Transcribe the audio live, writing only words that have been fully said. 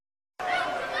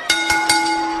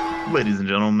Ladies and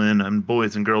gentlemen, and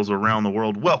boys and girls around the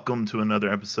world, welcome to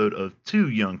another episode of Too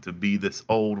Young to Be This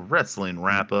Old Wrestling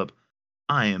Wrap Up.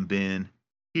 I am Ben,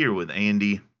 here with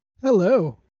Andy,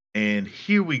 Hello. and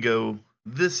here we go.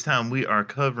 This time we are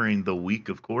covering the week,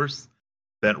 of course,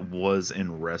 that was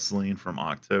in wrestling from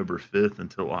October 5th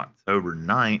until October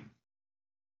 9th.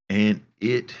 And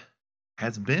it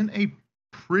has been a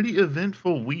pretty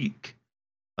eventful week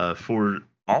for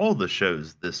all the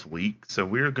shows this week. So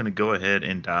we're going to go ahead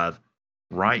and dive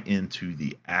right into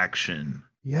the action.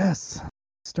 Yes.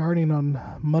 Starting on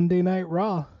Monday Night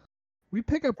Raw. We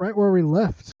pick up right where we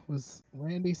left. Was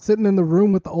Randy sitting in the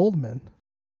room with the old men?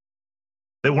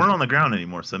 They weren't on the ground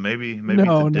anymore, so maybe No, it's a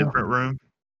no. different room,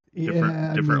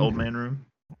 Yeah, different old man room.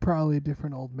 Probably a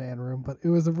different old man room, but it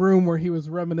was a room where he was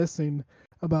reminiscing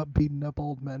about beating up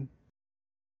old men.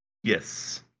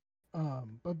 Yes.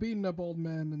 But beating up old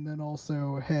men, and then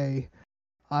also, hey,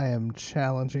 I am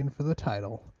challenging for the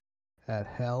title at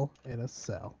Hell in a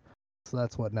Cell. So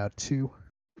that's what now, 2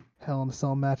 Hell in a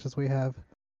Cell matches we have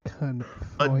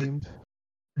confirmed.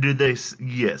 Did they?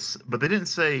 Yes, but they didn't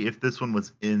say if this one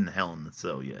was in Hell in the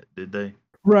Cell yet, did they?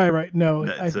 Right. No,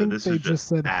 No, I so think this they is just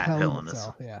said at Hell in a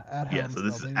Cell. Yeah, at Hell in a Cell. So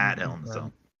this is They at didn't Hell in the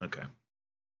Cell. confirm. Okay.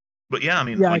 But yeah, I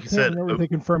mean, Yeah, like I you can't said, remember if they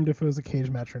confirmed if it was a cage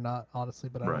match or not, honestly,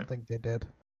 but I Right. don't think they did.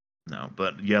 no,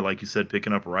 but yeah, like you said,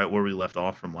 picking up right where we left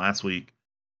off from last week.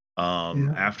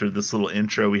 Yeah. After this little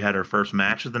intro, we had our first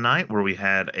match of the night where we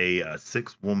had a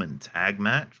 6-woman tag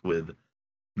match with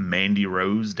Mandy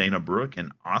Rose, Dana Brooke,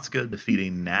 and Asuka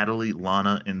defeating Natalie,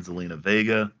 Lana, and Zelina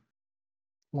Vega.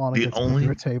 Lana The gets put only-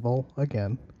 through a table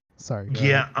again. Sorry. go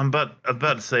Yeah, ahead. I'm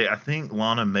about to say I think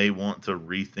Lana may want to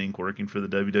rethink working for the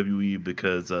WWE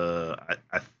because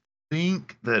I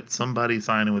think that somebody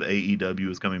signing with AEW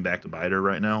is coming back to bite her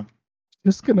right now.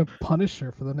 Just gonna punish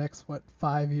her for the next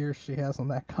 5 years she has on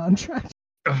that contract.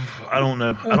 I don't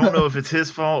know. I don't know if it's his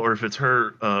fault or if it's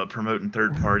her promoting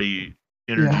third party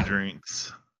energy Yeah.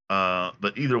 drinks.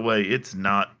 But either way, it's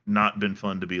not been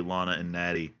fun to be Lana and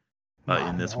Natty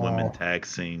in this women tag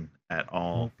scene at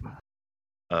all.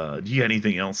 Do you have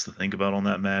anything else to think about on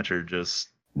that match, or just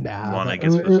Lana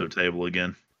gets pushed to the table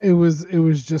again? It was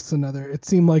just another. It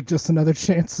seemed like just another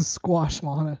chance to squash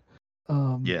Lana.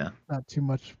 Yeah. Not too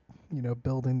much,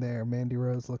 building there. Mandy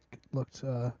Rose looked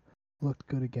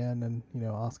good again, and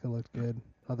Asuka looked good.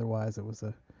 Otherwise, it was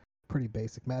a pretty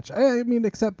basic match. I mean,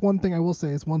 except one thing I will say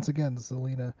is once again,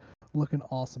 Zelina looking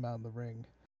awesome out in the ring,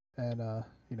 and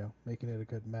making it a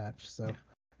good match. So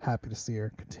happy to see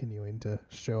her continuing to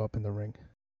show up in the ring.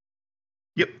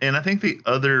 Yep, and I think the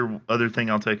other thing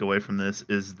I'll take away from this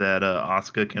is that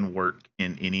Asuka can work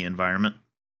in any environment.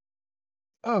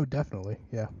 Oh, definitely,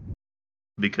 yeah.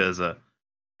 Because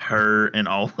her and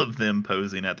all of them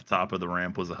posing at the top of the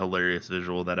ramp was a hilarious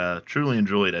visual that I truly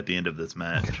enjoyed at the end of this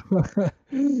match.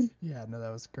 Yeah, no,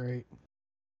 that was great.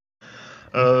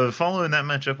 Following that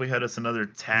matchup, we had us another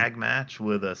tag match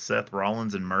with Seth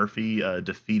Rollins and Murphy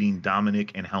defeating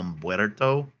Dominic and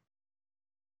Humberto.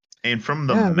 And from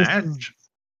the match,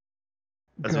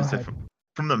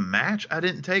 from the match, I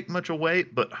didn't take much away,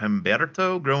 but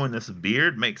Humberto growing this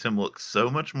beard makes him look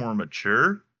so much more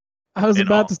mature. I was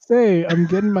about to say, I'm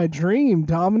getting my dream.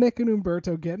 Dominic and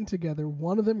Humberto getting together,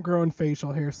 one of them growing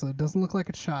facial hair so it doesn't look like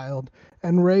a child,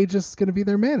 and Ray just going to be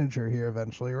their manager here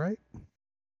eventually, right?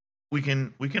 We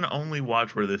can only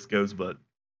watch where this goes, but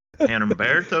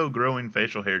Humberto growing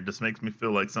facial hair just makes me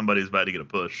feel like somebody's about to get a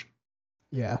push.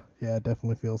 Yeah, it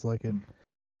definitely feels like it.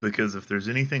 Because if there's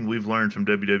anything we've learned from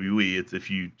WWE, it's if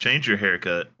you change your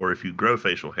haircut or if you grow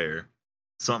facial hair,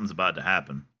 something's about to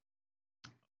happen.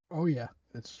 Oh yeah,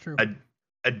 it's true.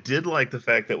 I did like the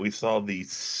fact that we saw the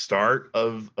start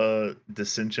of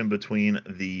dissension between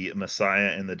the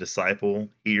Messiah and the disciple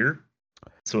here.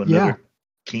 So another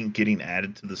kink getting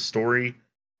added to the story,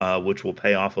 which will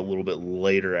pay off a little bit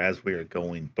later as we are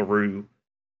going through.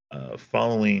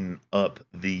 Following up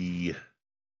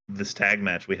this tag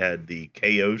match, we had the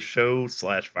KO show /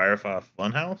 Firefly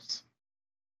Funhouse.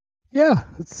 Yeah,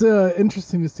 it's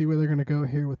interesting to see where they're going to go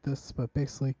here with this, but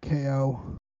basically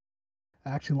KO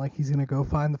acting like he's going to go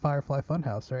find the Firefly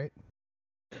Funhouse, right?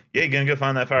 Yeah, you're going to go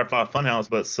find that Firefly Funhouse,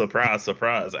 but surprise,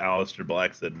 surprise, Aleister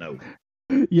Black said no.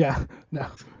 Yeah, no.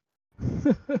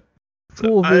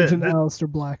 Full Vision Aleister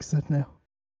Black said no.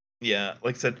 Yeah,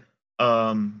 like I said,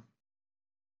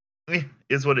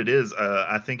 is what it is.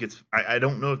 I think it's. I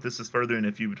don't know if this is furthering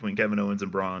a feud between Kevin Owens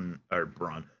and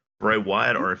Bray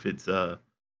Wyatt, or if it's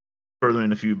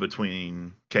furthering a feud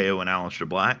between KO and Aleister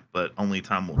Black. But only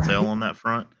time will tell on that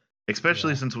front.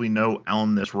 Especially since we know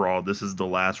on this Raw, this is the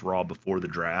last Raw before the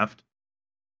draft.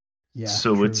 Yeah.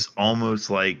 So it's almost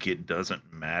like it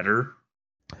doesn't matter.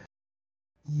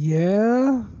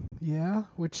 Yeah, yeah.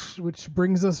 Which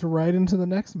brings us right into the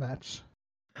next match.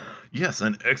 Yes,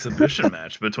 an exhibition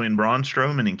match between Braun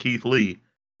Strowman and Keith Lee.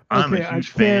 I'm a Okay, I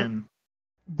huge can't fan.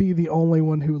 be the only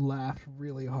one who laughed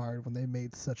really hard when they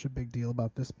made such a big deal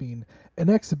about this being an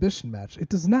exhibition match. It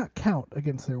does not count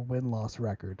against their win-loss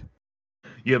record.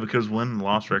 Yeah, because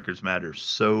win-loss records matter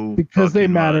so Because they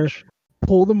fucking matter. much.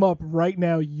 Pull them up right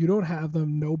now. You don't have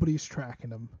them. Nobody's tracking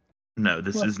them. No,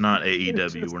 this Like, is not it's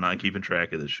AEW. just We're not keeping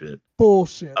track of this shit.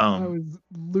 bullshit. I Um, was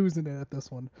losing it at this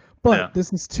one. yeah, But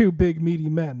this is two big meaty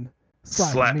men slapping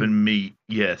meat. slapping meat,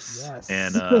 yes,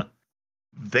 and Yes.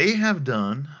 they have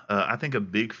done. I think a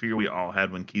big fear we all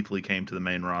had when Keith Lee came to the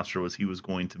main roster was he was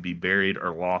going to be buried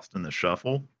or lost in the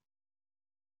shuffle.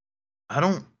 I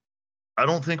don't. I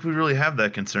don't think we really have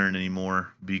that concern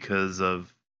anymore because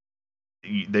of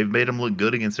they've made him look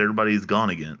good against everybody he's gone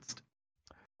against.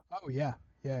 Oh yeah,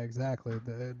 yeah, exactly.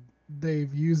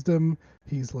 They've used him.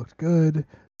 He's looked good,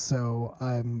 so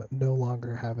I'm no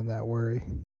longer having that worry.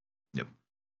 Yep.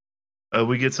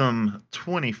 We get some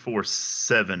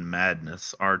 24/7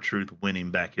 madness. R-Truth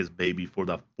winning back his baby for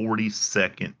the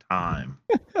 42nd time.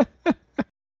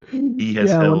 He has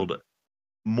Yeah, held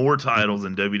more titles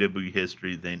in WWE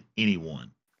history than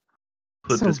anyone.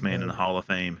 Put so this man in the good. Hall of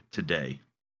Fame today.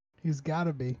 He's got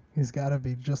to be. He's got to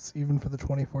be just even for the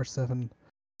 24/7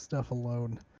 stuff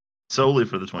alone. Solely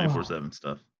for the 24/7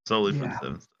 stuff. Solely for the Yeah,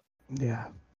 7 stuff. yeah,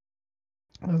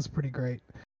 that was pretty great.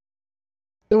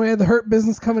 Then we had the Hurt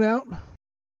Business coming out.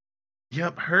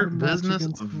 Yep, Had a Hurt match Business.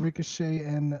 against Ricochet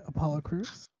and Apollo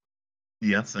Crews.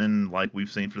 Yes, and like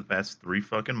we've seen for the past 3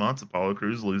 fucking months, Apollo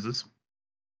Crews loses.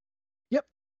 Yep.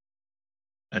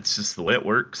 That's just the way it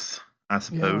works, I Yeah,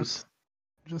 suppose.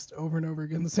 just over and over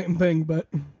again the same thing, but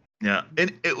Yeah,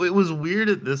 and it was weird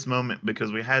at this moment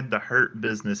because we had the Hurt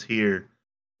Business here,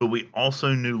 but we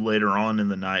also knew later on in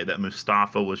the night that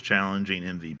Mustafa was challenging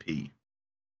MVP.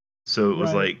 So it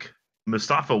was right. like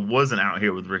Mustafa wasn't out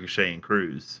here with Ricochet and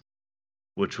Cruz,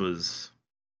 which was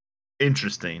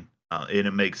interesting, and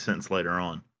it makes sense later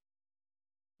on.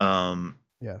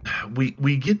 Yeah.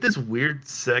 We get this weird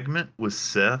segment with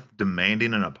Seth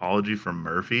demanding an apology from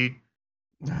Murphy,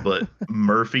 but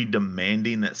Murphy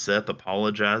demanding that Seth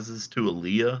apologizes to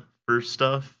Aaliyah for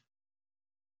stuff.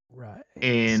 Right.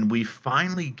 And we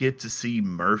finally get to see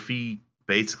Murphy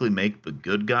basically make the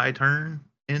good guy turn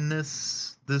in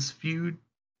this feud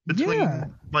Yeah.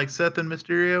 between like Seth and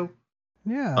Mysterio.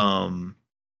 Yeah. Um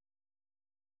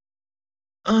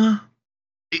uh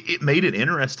it made it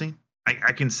interesting.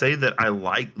 I can say that I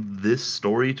like this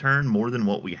story turn more than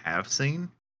what we have seen.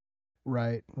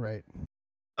 Right. Right.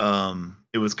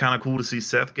 It was kind of cool to see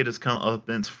Seth get his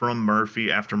comeuppance from Murphy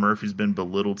after Murphy's been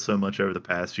belittled so much over the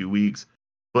past few weeks.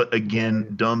 But again,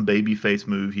 Right. dumb babyface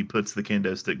move. He puts the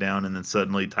kendo stick down, and then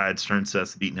suddenly tides turn.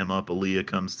 Seth's beating him up. Aaliyah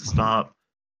comes to stop.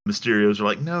 Mysterios are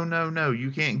like, no, no, no,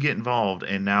 you can't get involved.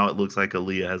 And now it looks like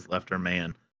Aaliyah has left her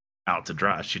man out to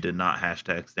dry. She did not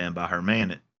hashtag stand by her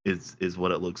man. Is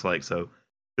what it looks like. So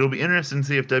it'll be interesting to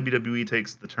see if WWE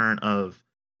takes the turn of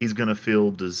he's going to feel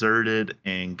deserted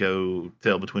and go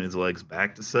tail between his legs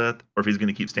back to Seth, or if he's going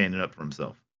to keep standing up for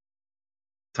himself.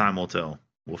 Time will tell.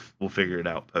 We'll figure it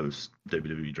out post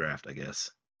WWE draft, I guess.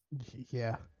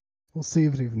 Yeah. We'll see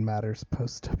if it even matters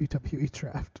post WWE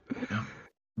draft. Yeah.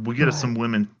 We get us some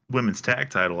women's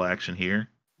tag title action here.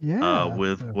 Yeah.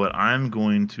 With what I'm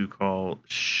going to call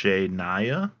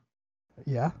Shania.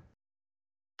 Yeah.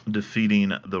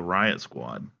 Defeating the Riot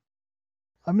Squad.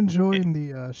 I'm enjoying the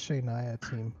Shania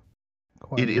team.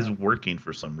 It is working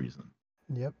for some reason.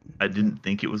 Yep. I didn't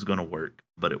think it was going to work,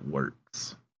 but it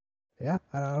works. Yeah,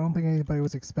 I don't think anybody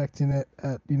was expecting it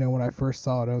when I first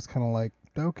saw it. I was kind of like,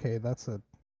 okay, that's a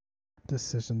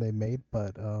decision they made,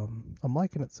 but I'm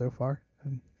liking it so far.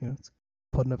 And it's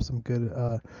putting up some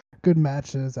good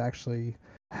matches, actually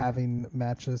having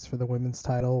matches for the women's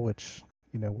title, which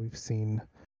we've seen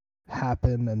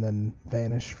happen and then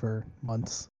vanish for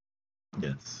months.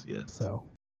 Yes. So,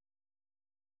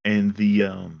 and the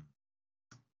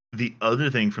other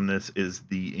thing from this is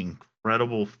the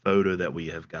incredible photo that we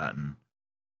have gotten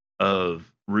of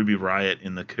Ruby Riott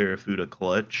in the Karafuda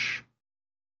clutch.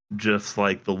 Just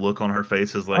like the look on her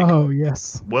face is like, oh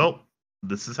yes, well,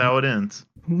 this is how it ends.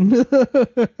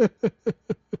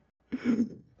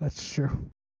 That's true.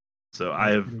 So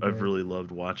I've really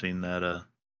loved watching that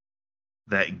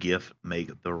GIF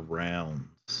make the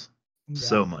rounds. Yeah.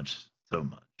 So much.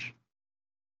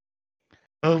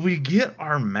 We get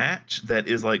our match that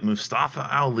is like Mustafa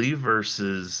Ali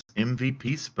versus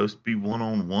MVP, supposed to be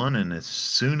 1-on-1, and as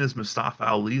soon as Mustafa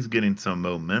Ali's getting some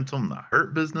momentum, the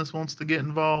Hurt Business wants to get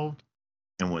involved.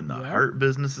 And when the Hurt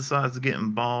Business decides to get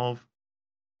involved,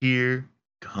 here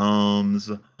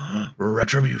comes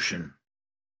Retribution.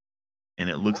 And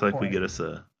it looks Oh like we boy. get us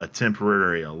a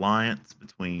temporary alliance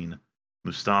between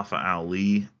Mustafa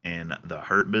Ali and the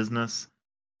Hurt Business.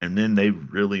 And then they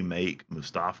really make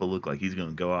Mustafa look like he's going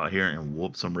to go out here and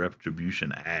whoop some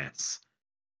Retribution ass.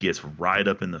 Gets right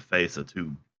up in the face of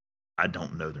two, I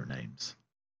don't know their names,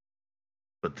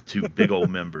 but the two big old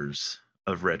members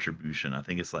of Retribution. I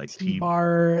think it's like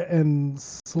T-Bar and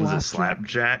was it Slapjack.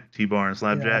 Slapjack? T-Bar and Yeah.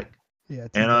 Slapjack? Yeah,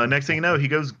 And T-Bar and next thing you know, Slapjack. he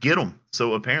goes get him.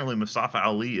 So apparently, Mustafa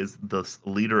Ali is the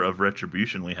leader of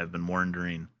Retribution. We have been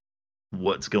wondering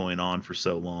what's going on for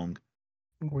so long.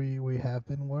 We have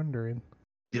been wondering.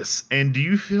 Yes. And do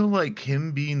you feel like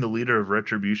him being the leader of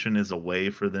Retribution is a way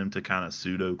for them to kind of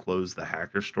pseudo close the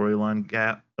hacker storyline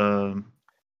gap? Storyline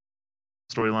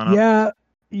up?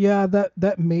 Yeah,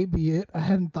 that may be it. I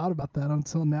hadn't thought about that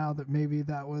until now, that maybe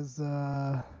that was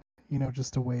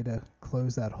just a way to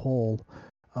close that hole.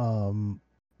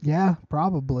 Yeah,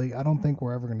 probably. I don't think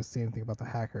we're ever going to see anything about the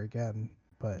hacker again,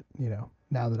 but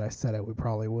now that I said it, we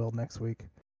probably will next week.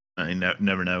 I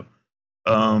never know.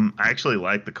 Yeah. I actually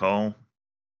like the call. Yeah.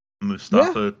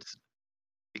 Mustafa.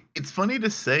 It's funny to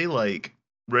say, like,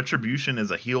 Retribution is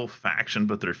a heel faction,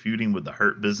 but they're feuding with the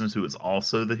Hurt Business, who is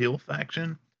also the heel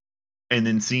faction. And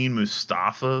then seeing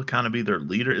Mustafa kind of be their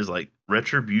leader is like,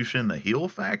 Retribution, the heel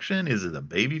faction? Is it a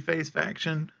babyface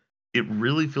faction? It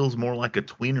really feels more like a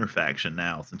tweener faction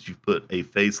now, since you've put a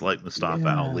face like Mustafa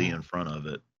Ali in front of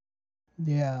it.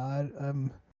 Yeah,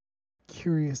 I'm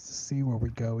curious to see where we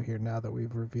go here now that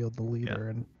we've revealed the leader,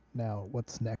 and now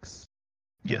what's next.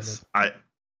 Yes,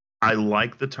 I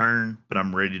like the turn, but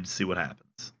I'm ready to see what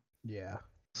happens. Yeah.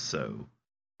 So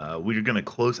we're going to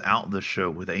close out the show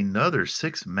with another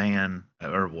 6-man,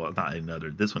 or well, not another.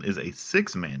 This one is a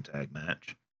 6-man tag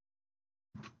match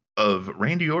of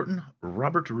Randy Orton,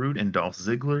 Robert Roode, and Dolph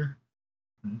Ziggler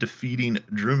defeating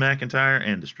Drew McIntyre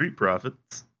and the Street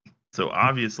Profits. So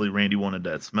obviously Randy wanted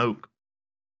that smoke.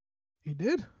 He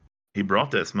did. He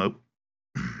brought that smoke.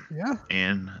 Yeah.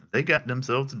 And they got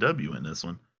themselves a W in this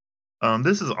one.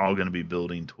 This is all going to be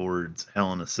building towards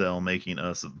Hell in a Cell, making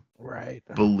us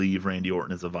believe Randy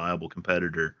Orton is a viable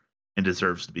competitor and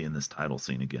deserves to be in this title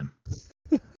scene again.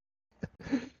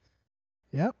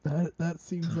 Yep, that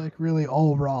seems like really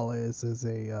all Raw is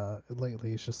a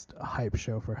lately it's just a hype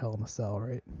show for Hell in a Cell,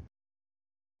 right?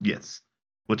 Yes,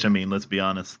 which I mean, let's be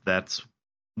honest, that's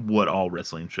what all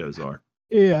wrestling shows are.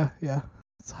 Yeah,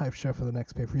 it's a hype show for the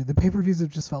next pay-per-view. The pay-per-views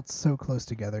have just felt so close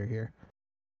together here.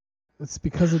 It's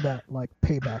because of that like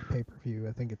Payback pay-per-view.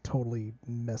 I think it totally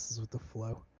messes with the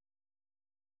flow.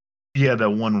 Yeah, that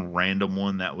one random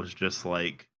one that was just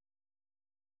like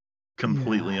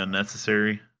completely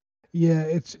unnecessary. Yeah,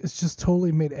 it's just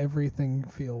totally made everything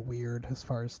feel weird as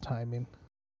far as timing.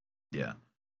 Yeah.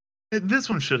 This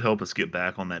one should help us get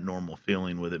back on that normal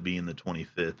feeling with it being the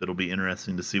 25th. It'll be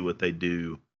interesting to see what they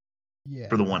do. Yeah.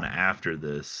 For the one after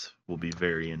this, will be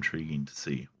very intriguing to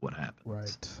see what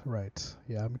happens. Right.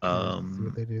 Yeah, I'm curious to see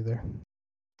what they do there.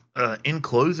 In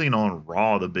closing on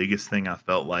Raw, the biggest thing I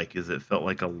felt like is it felt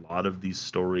like a lot of these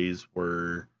stories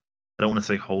were, I don't want to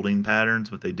say holding patterns,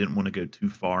 but they didn't want to go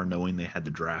too far knowing they had the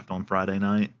draft on Friday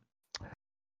night.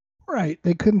 Right.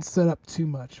 They couldn't set up too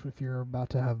much if you're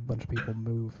about to have a bunch of people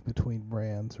move between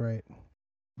brands, right?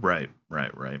 Right.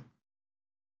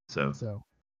 So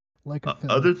like a film,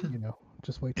 other than,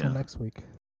 just wait till next week.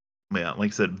 Yeah,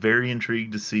 like I said, very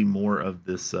intrigued to see more of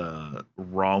this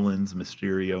Rollins,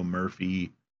 Mysterio,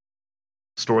 Murphy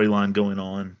storyline going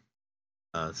on.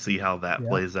 See how that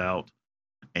plays out.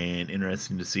 And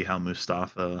interesting to see how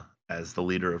Mustafa, as the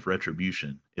leader of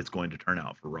Retribution, is going to turn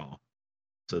out for Raw.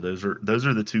 So those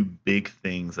are the two big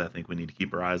things I think we need to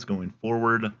keep our eyes going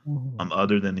forward.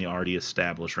 Other than the already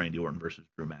established Randy Orton versus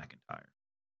Drew McIntyre.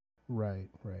 Right.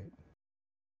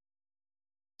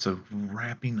 So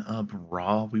wrapping up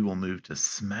Raw, we will move to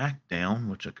SmackDown,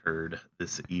 which occurred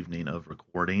this evening of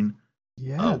recording.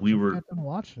 Yeah, I've been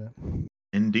watching it.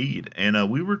 Indeed, and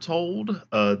we were told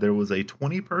there was a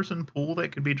 20-person pool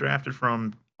that could be drafted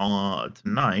from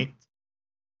tonight.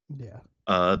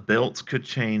 Yeah. Belts could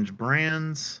change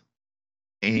brands,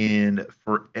 and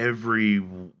for every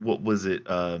what was it?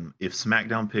 If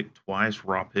SmackDown picked twice,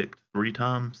 Raw picked 3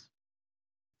 times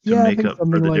to make up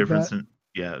for the difference.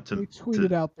 They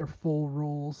tweeted out their full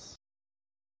rules.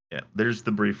 Yeah, there's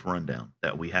the brief rundown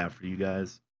that we have for you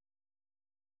guys.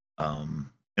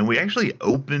 And we actually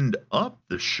opened up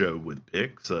the show with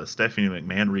picks. Stephanie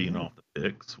McMahon reading off the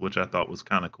picks, which I thought was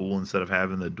kind of cool. Instead of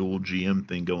having the dual GM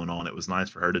thing going on, it was nice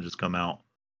for her to just come out,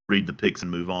 read the picks,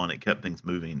 and move on. It kept things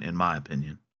moving, in my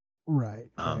opinion. Right.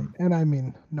 And I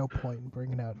mean, no point in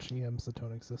bringing out GMs that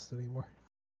don't exist anymore.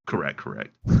 Correct.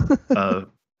 Uh,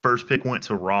 first pick went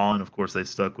to Raw, and of course they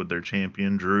stuck with their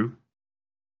champion Drew.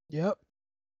 Yep.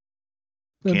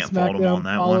 Then Can't fault them on SmackDown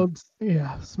that one. followed.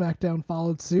 Yeah, SmackDown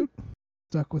followed suit.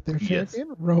 Stuck with their Yes.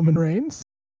 champion, Roman Reigns.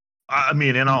 I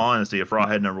mean, in all honesty, if Raw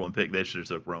had number one pick, they should have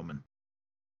took Roman.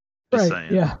 Just Right.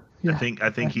 saying. Yeah. I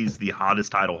think he's the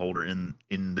hottest title holder in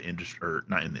the industry, or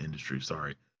not in the industry.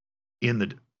 Sorry, in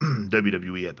the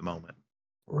WWE at the moment.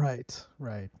 Right.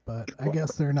 But I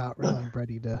guess they're not really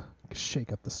ready to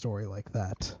shake up the story like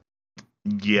that.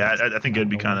 Yeah, I think it'd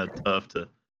be Not kind gonna of tough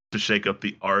to shake up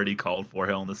the already called for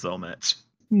Hell in a Cell match.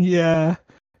 Yeah.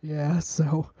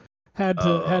 So had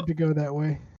to go that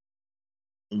way.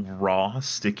 Raw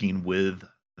sticking with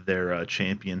their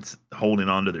champions, holding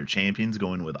on to their champions,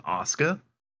 going with Asuka.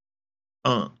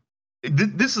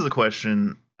 This is a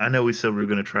question. I know we said we were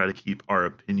going to try to keep our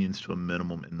opinions to a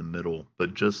minimum in the middle,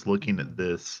 but just looking at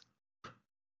this,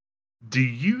 do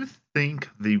you think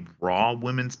the Raw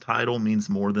women's title means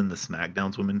more than the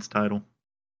SmackDown's women's title?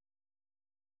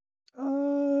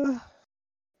 Not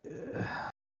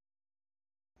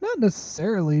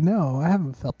necessarily. No, I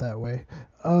haven't felt that way.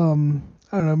 I don't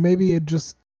know. Maybe it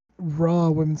just Raw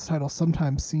women's title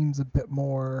sometimes seems a bit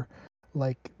more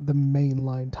like the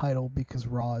mainline title because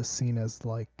Raw is seen as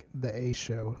like the A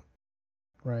show,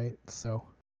 right? So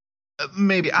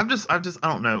Maybe I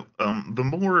don't know. The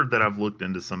more that I've looked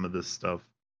into some of this stuff,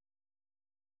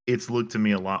 it's looked to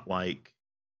me a lot like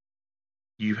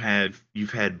you've had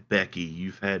Becky,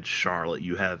 you've had Charlotte,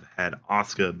 you have had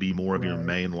Asuka be more of your right.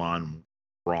 mainline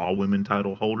Raw women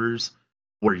title holders.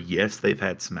 Where yes, they've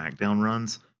had SmackDown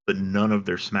runs, but none of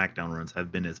their SmackDown runs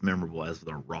have been as memorable as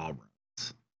their Raw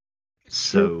runs.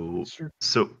 So Sure.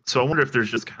 so I wonder if there's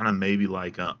just kind of maybe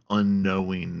like a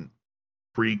unknowing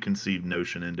preconceived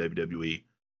notion in WWE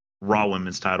Raw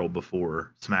women's title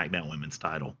before SmackDown women's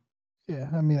title. Yeah,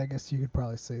 I mean, I guess you could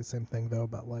probably say the same thing though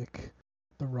about like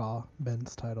the Raw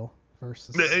men's title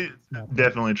versus SmackDown.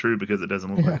 Definitely true because it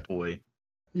doesn't look like a toy.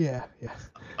 Yeah.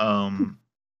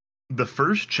 The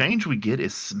first change we get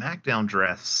is SmackDown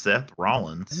drafts Seth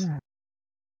Rollins,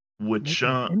 which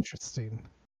interesting.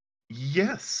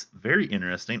 Yes, very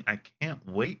interesting. I can't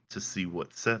wait to see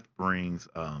what Seth brings.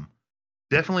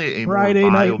 Definitely a Friday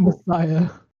more Night viable Messiah.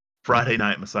 Friday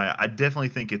Night Messiah. I definitely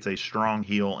think it's a strong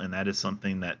heel, and that is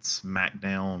something that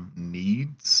SmackDown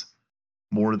needs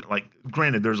more. Like,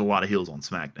 granted, there's a lot of heels on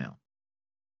SmackDown,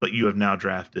 but you have now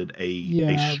drafted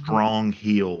a strong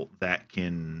heel that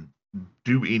can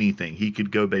do anything. He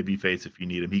could go babyface if you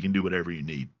need him. He can do whatever you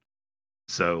need.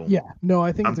 So yeah, no,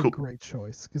 I think it's cool. a great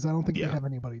choice because I don't think they have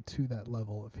anybody to that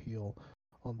level of heel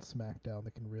on SmackDown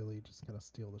that can really just kind of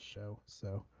steal the show.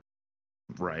 So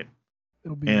right,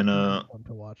 it'll be fun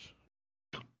to watch.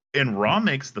 And Raw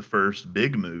makes the first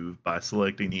big move by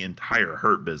selecting the entire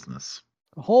Hurt Business.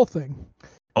 The whole thing.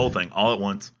 All at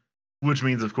once. Which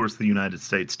means, of course, the United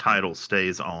States title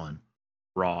stays on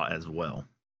Raw as well.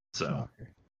 So, shocker.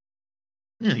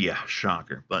 Yeah,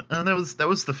 shocker. But that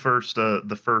was the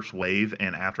first wave,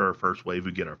 and after our first wave,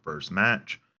 we get our first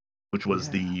match, which was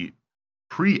the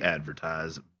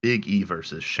pre-advertised Big E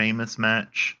versus Sheamus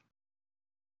match,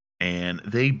 and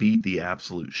they beat the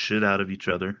absolute shit out of each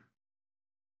other.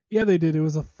 Yeah, they did. It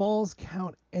was a Falls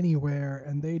Count Anywhere,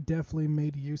 and they definitely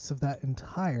made use of that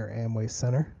entire Amway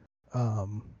Center.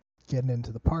 Getting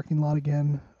into the parking lot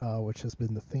again, which has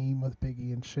been the theme with Big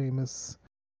E and Sheamus.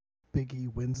 Big E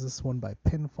wins this one by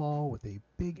pinfall with a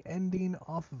big ending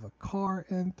off of a car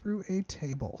and through a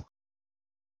table.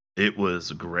 It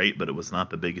was great, but it was not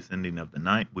the biggest ending of the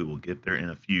night. We will get there in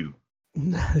a few.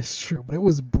 That is true, but it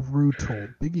was brutal.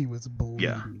 Big E was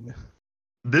bleeding. Yeah.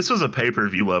 This was a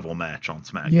pay-per-view level match on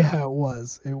SmackDown. Yeah, it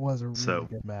was. It was a really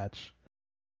good match.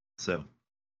 So,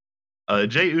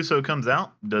 Jey Uso comes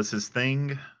out, does his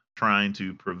thing, trying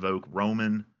to provoke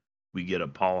Roman. We get a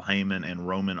Paul Heyman and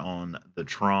Roman on the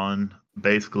Tron,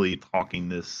 basically talking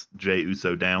this Jey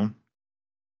Uso down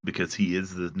because he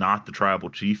is not the tribal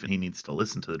chief and he needs to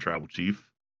listen to the tribal chief.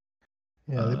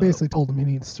 Yeah, they basically told him he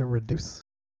needs to reduce.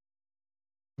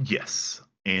 Yes.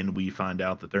 And we find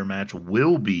out that their match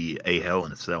will be a Hell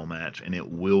in a Cell match, and it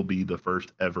will be the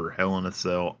first ever Hell in a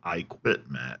Cell I Quit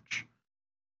match.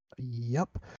 Yep.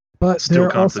 But there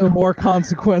are also more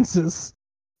consequences.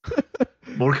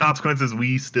 More consequences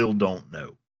we still don't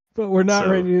know. But we're not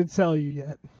ready to tell you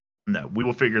yet. No, we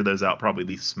will figure those out probably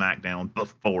the SmackDown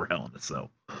before Hell in a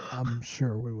Cell. I'm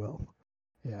sure we will.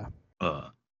 Yeah.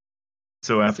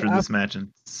 So after this match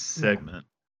and segment,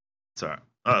 sorry,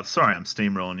 I'm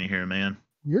steamrolling you here, man.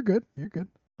 You're good.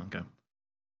 Okay.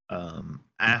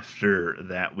 After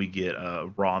that, we get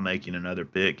Raw making another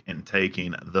pick and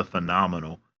taking the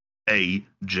phenomenal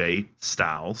AJ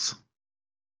Styles.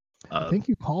 I think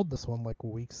you called this one like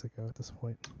weeks ago at this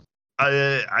point.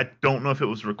 I don't know if it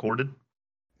was recorded.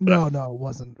 No, it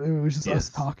wasn't. It was just us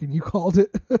talking. You called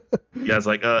it. Yeah, it's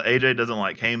like AJ doesn't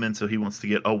like Heyman, so he wants to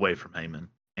get away from Heyman.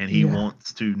 And he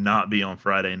wants to not be on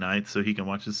Friday night so he can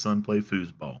watch his son play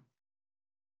foosball.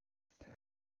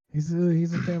 He's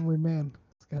a family man.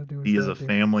 He's got to do what he is a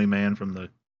family man from the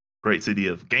great city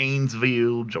of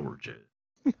Gainesville, Georgia.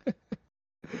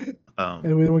 And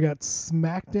then we got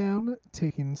SmackDown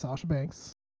taking Sasha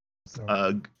Banks.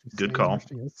 So good call.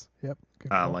 She is. Yep.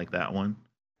 I like that one.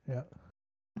 Yeah.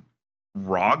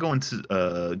 Raw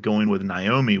going with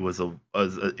Naomi was an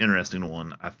interesting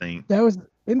one, I think. That was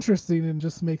interesting and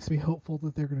just makes me hopeful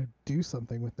that they're going to do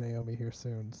something with Naomi here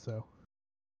soon. So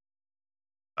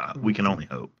we can only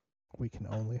hope. We can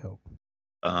only hope.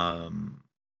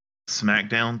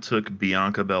 SmackDown took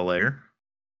Bianca Belair.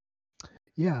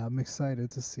 Yeah, I'm excited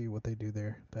to see what they do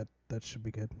there. That should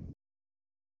be good.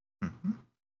 Mm-hmm.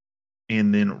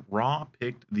 And then Raw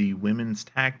picked the women's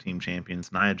tag team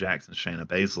champions, Nia Jax and Shayna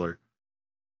Baszler.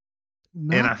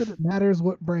 Not that it matters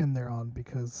what brand they're on,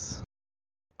 because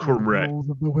correct the roles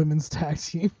of the women's tag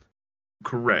team.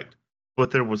 Correct.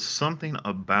 But there was something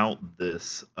about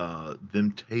this,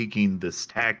 them taking this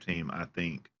tag team, I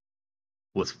think,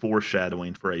 was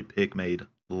foreshadowing for a pick made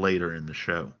later in the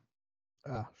show.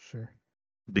 Ah, sure.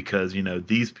 Because,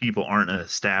 these people aren't an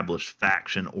established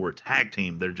faction or tag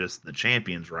team. They're just the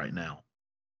champions right now.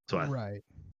 Right.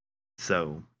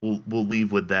 So we'll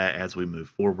leave with that as we move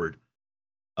forward.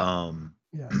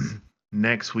 Yes.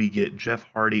 Next, we get Jeff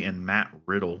Hardy and Matt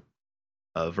Riddle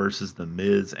versus The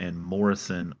Miz and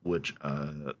Morrison, which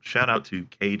shout out to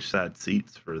Cage Side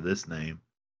Seats for this name.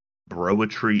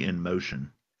 Broetry in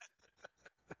Motion.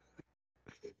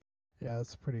 Yeah,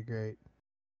 that's pretty great.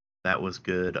 That was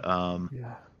good.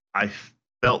 Yeah. I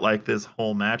felt like this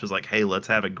whole match was like, hey, let's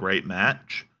have a great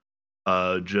match,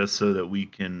 just so that we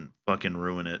can fucking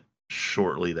ruin it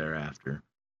shortly thereafter.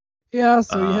 Yeah,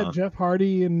 so you had Jeff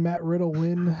Hardy and Matt Riddle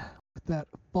win with that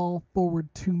fall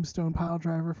forward tombstone pile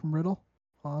driver from Riddle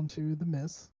onto The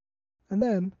Miz. And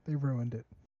then they ruined it.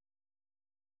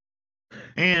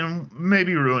 And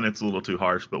maybe ruin it's a little too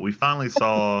harsh, but we finally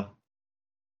saw,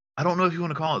 I don't know if you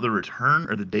want to call it the return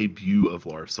or the debut of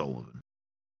Lars Sullivan.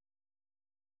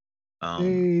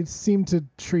 They seem to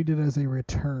treat it as a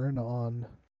return on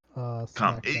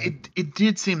it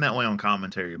did seem that way on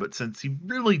commentary, but since he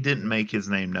really didn't make his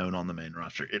name known on the main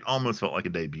roster, it almost felt like a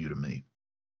debut to me.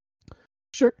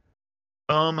 Sure.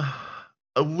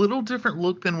 A little different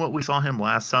look than what we saw him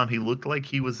last time. He looked like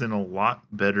he was in a lot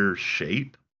better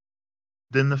shape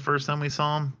than the first time we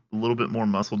saw him. A little bit more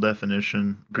muscle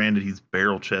definition. Granted, he's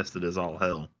barrel chested as all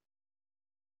hell.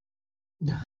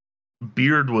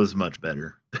 Beard was much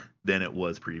better than it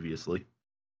was previously.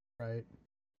 Right.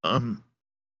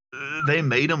 They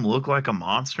made him look like a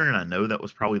monster, and I know that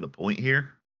was probably the point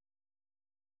here.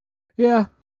 Yeah.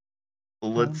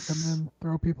 Let's come in,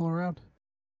 throw people around.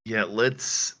 Yeah,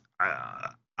 let's.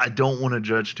 I don't want to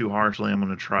judge too harshly. I'm going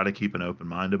to try to keep an open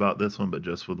mind about this one, but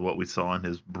just with what we saw in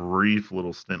his brief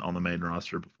little stint on the main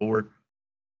roster before,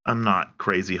 I'm not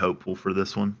crazy hopeful for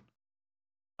this one.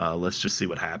 Let's just see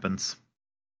what happens.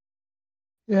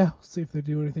 Yeah, see if they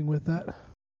do anything with that.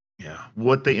 Yeah,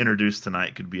 what they introduced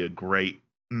tonight could be a great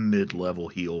mid-level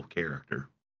heel character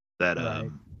that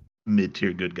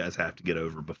mid-tier good guys have to get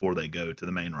over before they go to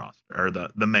the main roster or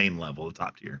the main level, the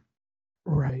top tier.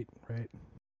 Right.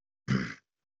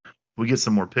 We get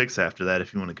some more picks after that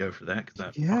if you want to go for that, because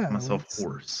I fucked myself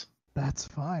hoarse. That's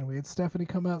fine. We had Stephanie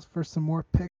come out for some more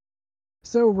picks.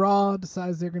 So Raw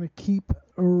decides they're going to keep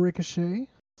Ricochet.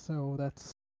 So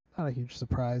that's not a huge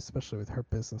surprise, especially with her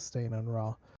business staying on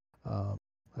Raw.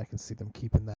 I can see them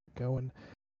keeping that going.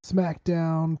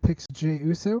 SmackDown picks Jey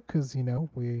Uso because,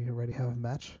 we already have a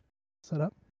match set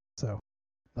up. So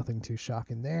nothing too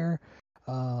shocking there.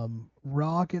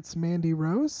 Raw gets Mandy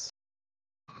Rose.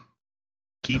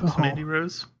 Keeps Mandy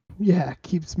Rose? Yeah,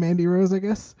 keeps Mandy Rose, I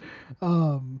guess.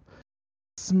 SmackDown,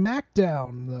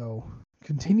 though,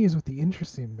 continues with the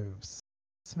interesting moves.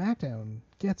 SmackDown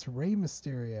gets Rey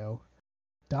Mysterio,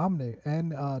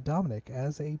 Dominic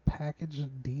as a package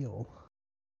deal.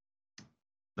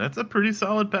 That's a pretty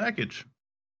solid package.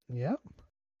 Yep.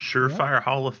 Surefire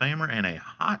Hall of Famer and a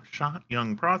hot shot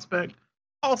young prospect.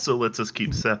 Also lets us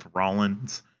keep Seth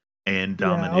Rollins and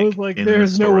Dominic I was like, in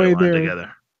there's the no way storyline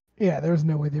together. Yeah, there's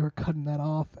no way they were cutting that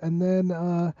off. And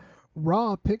then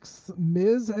Raw picks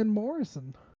Miz and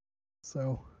Morrison.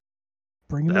 So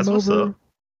bringing them over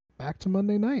back to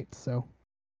Monday night. So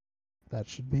that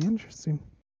should be interesting.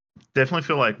 Definitely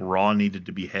feel like Raw needed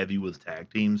to be heavy with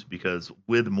tag teams because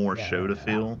with more show to Yeah.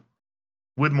 fill,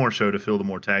 the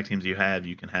more tag teams you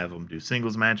can have them do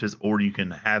singles matches, or you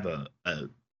can have a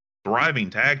thriving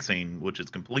tag scene, which is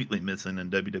completely missing in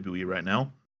WWE right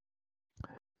now.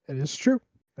 It is true.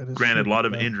 It is Granted, true. a lot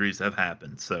of So, injuries have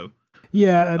happened, so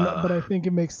yeah, but uh, I think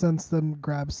it makes sense them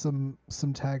grab some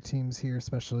tag teams here,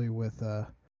 especially with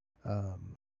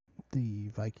um the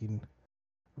Viking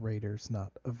Raiders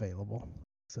not available,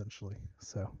 essentially.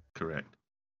 So correct.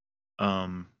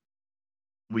 Um,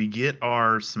 we get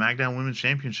our SmackDown Women's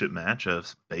Championship match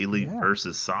of Bayley yeah,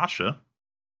 versus Sasha,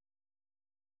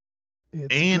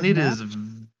 it's a and good it match. is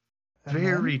And then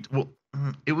very well.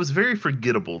 It was very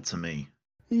forgettable to me.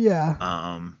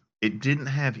 yeah, It didn't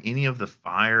have any of the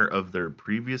fire of their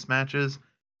previous matches,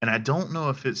 and I don't know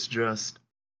if it's the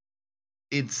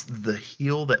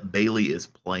heel that Bayley is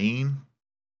playing.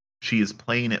 She is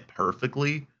playing it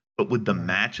perfectly, but with the right,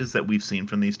 matches that we've seen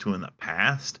from these two in the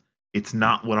past, it's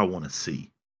not what I want to see,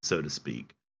 so to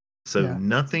speak. So yeah,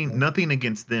 that's fair. nothing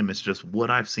against them. It's just what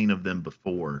I've seen of them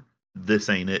before. This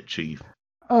ain't it, Chief.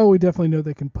 Oh, we definitely know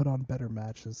they can put on better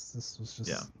matches. This was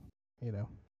Yeah, just, you know,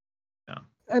 yeah.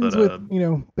 But ends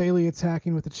with Bailey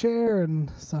attacking with a chair, and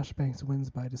Sasha Banks wins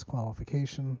by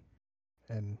disqualification,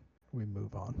 and we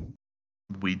move on.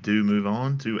 we do move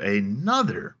on to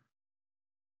another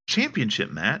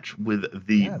championship match with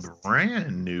the Yes.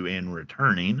 brand new and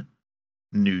returning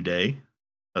New Day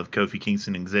of Kofi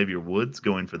Kingston and Xavier Woods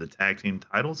going for the tag team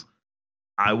titles.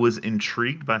 I was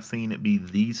intrigued by seeing it be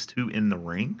these two in the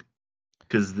ring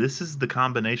because this is the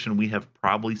combination we have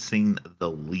probably seen the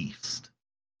least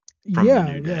from the Yeah,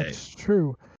 New yeah, Day. it's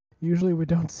true. Usually we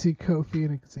don't see Kofi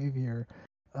and Xavier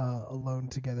alone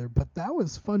together, but that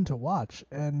was fun to watch,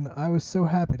 and I was so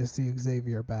happy to see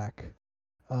Xavier back.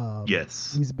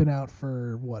 Yes. He's been out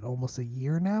for what, almost a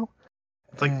year now,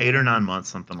 It's like 8 or 9 and months,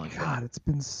 something like God, that. it's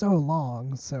been so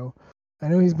long. So I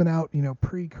know he's been out,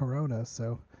 pre-corona,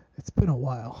 so it's been a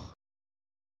while.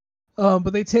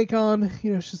 But they take on,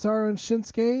 Cesaro and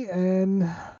Shinsuke, and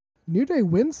New Day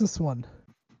wins this one.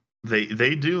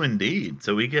 They do indeed.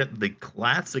 So we get the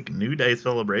classic New Day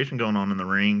celebration going on in the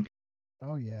ring.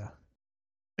 Oh yeah.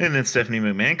 And then Stephanie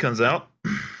McMahon comes out.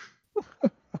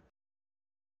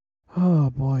 Oh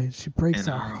boy, she breaks And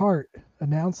our heart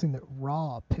announcing that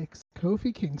Raw picks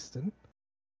Kofi Kingston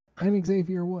and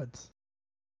Xavier Woods.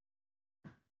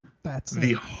 That's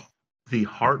it. the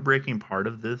heartbreaking part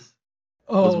of this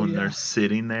was Oh when they're yeah.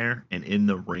 sitting there and in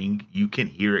the ring, you can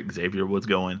hear Xavier Woods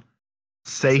going,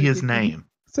 "Say Say his name,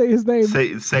 say his name.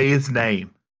 say his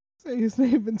name." Say his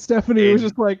name. And Stephanie was And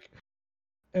just like,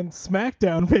 and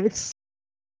SmackDown picks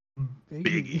Biggie.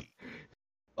 Biggie,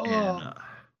 and Oh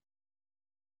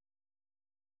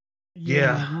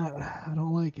yeah, yeah, I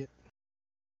don't like it.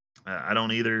 I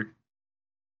don't either.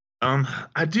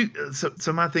 I do.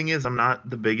 So my thing is, I'm not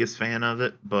the biggest fan of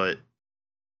it, but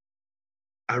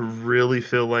I really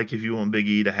feel like if you want Big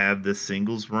E to have this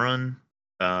singles run,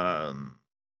 um,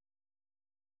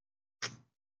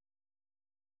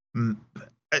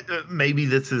 maybe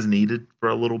this is needed for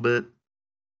a little bit.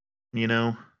 You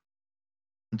know,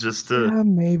 just to Yeah,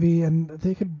 maybe, and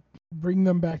they could bring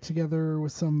them back together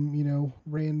with some,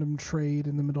 random trade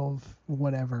in the middle of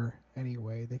whatever.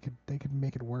 Anyway, they could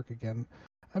make it work again.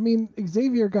 I mean,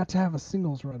 Xavier got to have a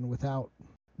singles run without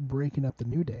breaking up the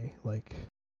New Day. Like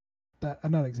that,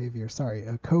 not Xavier. Sorry,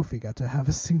 Kofi got to have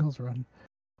a singles run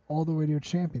all the way to a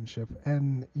championship,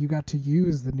 and you got to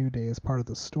use the New Day as part of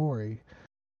the story.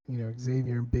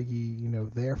 Xavier and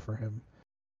Biggie, there for him.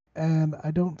 And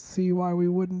I don't see why we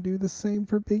wouldn't do the same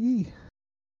for Big E.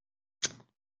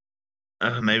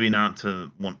 maybe not to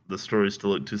want the stories to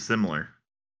look too similar.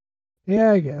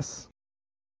 Yeah, I guess.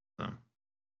 So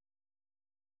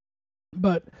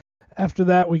But after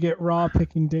that, we get Raw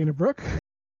picking Dana Brooke.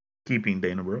 keeping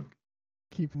Dana Brooke.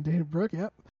 Keeping Dana Brooke,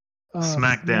 yep.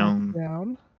 SmackDown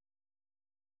SmackDown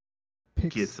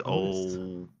picks gets Otis.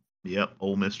 old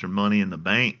Mr. Money in the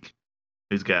Bank,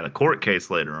 who's got a court case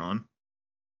later on.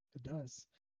 It does.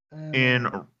 And And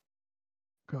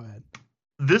go ahead.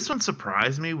 this one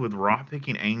surprised me with Raw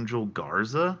picking Angel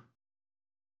Garza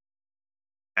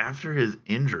after his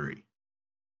injury.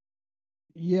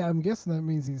 Yeah, I'm guessing that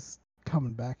means he's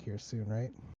coming back here soon,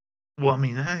 right? Well, I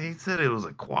mean, he said it was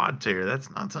a quad tear. That's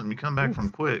not something you come back from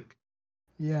quick.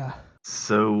 Yeah.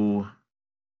 So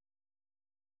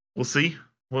we'll see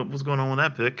what was going on with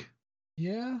that pick.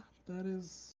 Yeah, that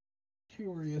is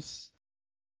curious.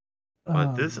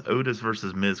 But this Otis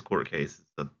versus Miz court case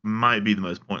might be the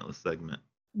most pointless segment.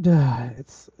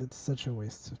 It's such a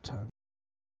waste of time.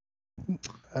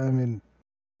 I mean,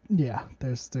 yeah,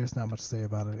 there's not much to say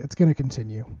about it. It's gonna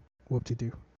continue.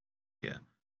 whoop-de-doo. Yeah.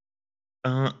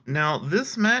 Now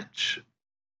this match,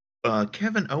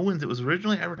 Kevin Owens. It was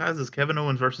originally advertised as Kevin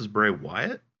Owens versus Bray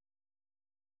Wyatt.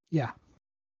 Yeah.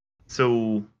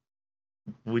 So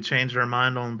we changed our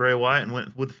mind on Bray Wyatt and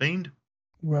went with the Fiend.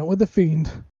 Went with the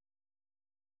Fiend.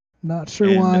 Not sure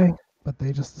And, why, but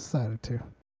they just decided to.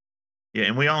 Yeah,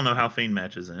 and we all know how Fiend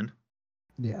matches end.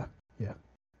 Yeah.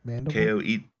 Mandible KO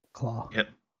claw. Yep.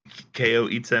 KO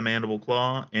eats that mandible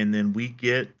claw, and then we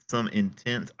get some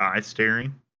intense eye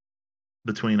staring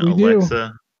between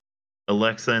Alexa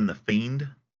and the Fiend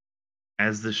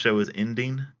as the show is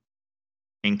ending,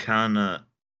 and kind of.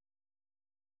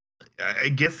 I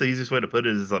guess the easiest way to put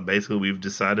it is like basically we've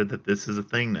decided that this is a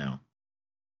thing now.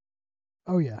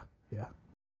 Oh yeah.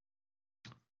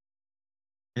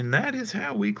 And that is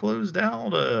how we closed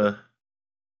out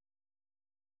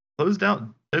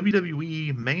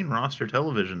WWE main roster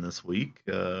television this week.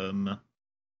 I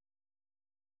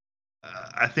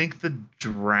think the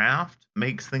draft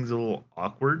makes things a little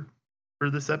awkward for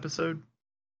this episode.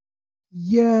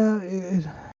 Yeah, it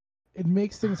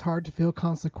makes things hard to feel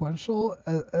consequential,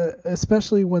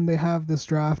 especially when they have this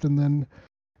draft and then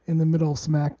in the middle of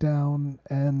SmackDown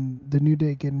and the New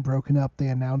Day getting broken up, they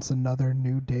announce another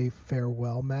New Day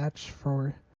farewell match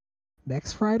for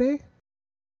next Friday.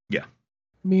 Yeah.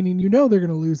 Meaning they're going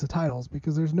to lose the titles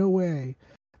because there's no way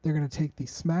they're going to take the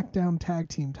SmackDown tag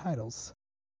team titles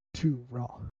to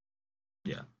Raw.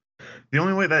 Yeah. The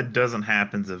only way that doesn't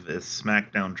happen is if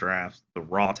SmackDown drafts the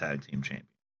Raw tag team champions.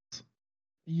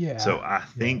 Yeah. So I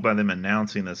think by them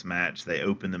announcing this match, they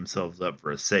open themselves up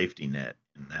for a safety net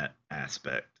in that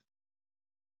aspect.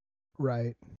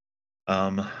 Right.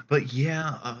 But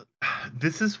yeah,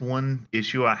 this is one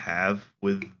issue I have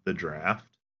with the draft.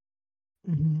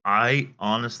 Mm-hmm. I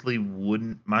honestly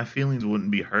my feelings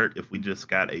wouldn't be hurt if we just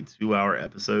got a 2-hour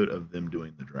episode of them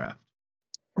doing the draft.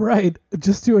 Right.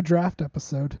 Just do a draft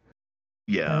episode.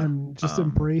 Yeah. And just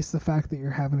embrace the fact that you're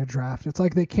having a draft. It's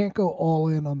like they can't go all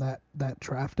in on that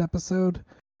draft episode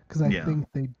because I think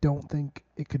they don't think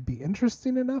it could be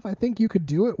interesting enough. I think you could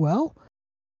do it well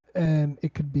and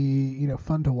it could be,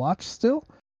 fun to watch still,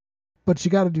 but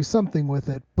you got to do something with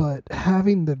it. But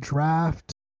having the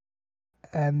draft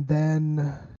and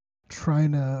then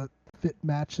trying to fit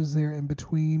matches there in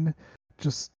between,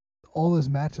 just all those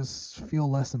matches feel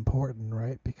less important,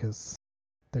 right? Because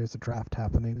there's a draft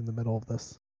happening in the middle of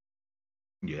this.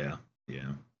 Yeah.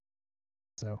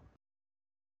 So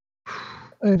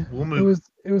we'll move.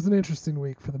 It was an interesting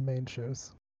week for the main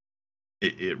shows.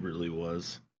 It really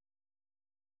was.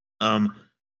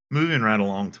 Moving right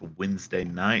along to Wednesday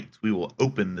night, we will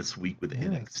open this week with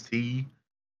NXT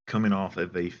coming off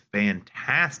of a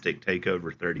fantastic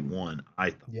Takeover 31. I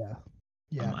thought.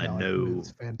 Yeah. I know it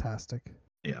was fantastic.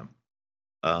 Yeah.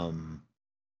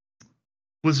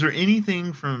 Was there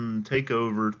anything from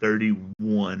Takeover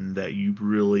 31 that you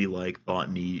really thought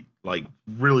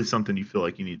really something you feel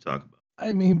like you need to talk about?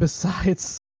 I mean,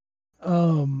 besides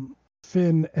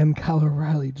Finn and Kyle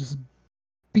O'Reilly just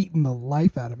beating the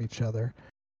life out of each other,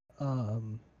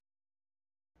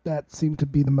 that seemed to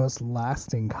be the most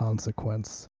lasting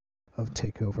consequence of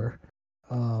Takeover.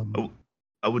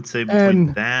 I would say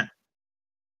between that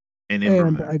and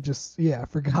Ember Moon. I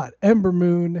forgot Ember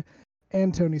Moon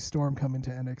and Toni Storm coming to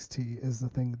NXT is the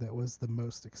thing that was the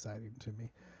most exciting to me.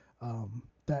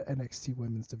 That NXT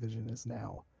women's division is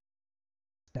now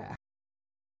stacked.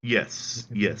 Yes,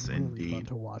 really indeed. Fun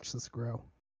to watch this grow.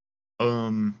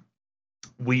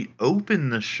 We open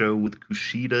the show with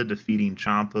Kushida defeating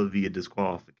Ciampa via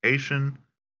disqualification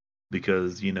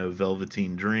because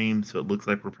Velveteen Dream. So it looks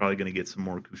like we're probably going to get some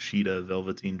more Kushida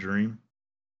Velveteen Dream.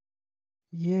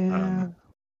 Yeah.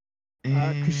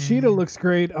 Kushida looks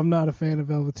great. I'm not a fan of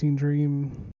Velveteen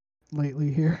Dream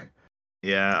lately here.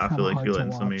 Yeah, I feel like you're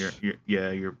letting some of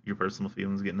your personal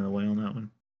feelings get in the way on that one.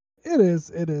 It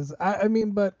is. I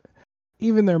mean, but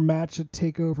even their match at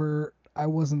TakeOver, I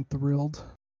wasn't thrilled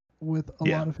with a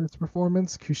lot of his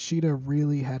performance. Kushida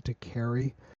really had to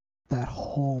carry that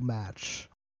whole match.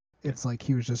 It's like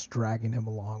he was just dragging him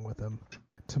along with him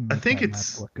to make that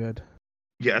match look good.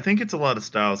 Yeah, I think it's a lot of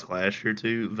styles clash here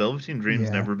too. Velveteen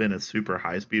Dream's never been a super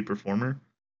high speed performer.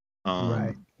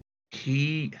 Right.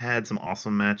 He had some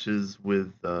awesome matches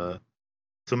with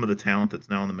some of the talent that's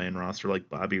now on the main roster, like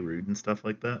Bobby Roode and stuff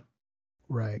like that.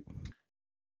 Right.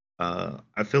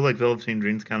 I feel like Velveteen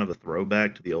Dream's kind of a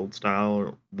throwback to the old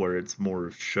style where it's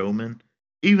more showman,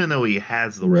 even though he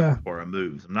has the repertoire of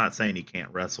moves. I'm not saying he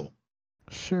can't wrestle.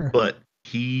 Sure. But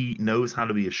he knows how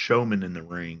to be a showman in the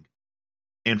ring.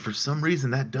 And for some reason,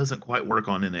 that doesn't quite work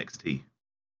on NXT.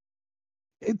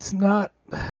 It's not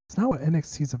what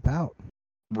NXT's about.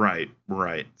 Right.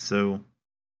 So,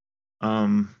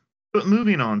 um, but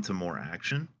moving on to more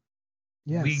action,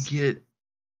 we Yes. get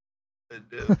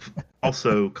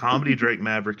also comedy. Drake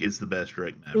Maverick is the best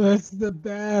Drake Maverick. That's the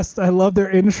best. I love their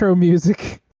intro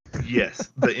music. Yes,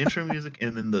 the intro music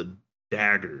and then the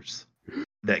daggers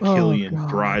that Oh Killian God.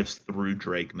 drives through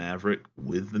Drake Maverick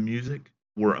with the music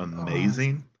were Oh, it's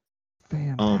amazing.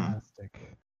 Um,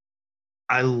 fantastic.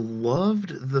 I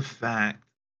loved the fact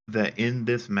that in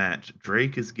this match,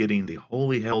 Drake is getting the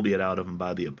holy hell beat out of him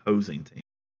by the opposing team,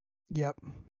 Yep.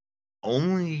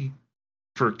 only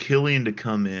for Killian to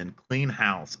come in, clean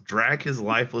house, drag his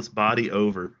lifeless body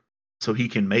over so he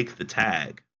can make the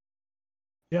tag,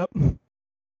 Yep.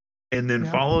 and then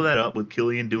Yep. follow that up with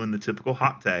Killian doing the typical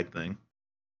hot tag thing.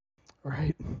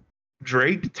 Right.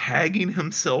 Drake tagging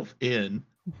himself in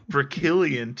for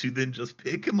Killian to then just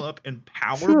pick him up and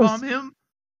powerbomb Just him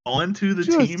onto the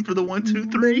team just for the 1, 2,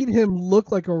 3. made him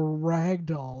look like a rag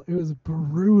doll. It was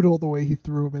brutal the way he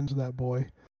threw him into that boy.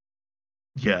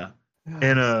 Yeah.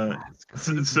 And That's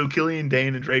so, crazy. so Killian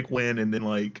Dane and Drake win, and then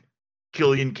like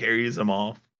Killian carries him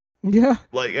off Yeah.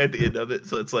 like at the end of it.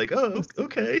 So it's like, oh,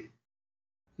 okay.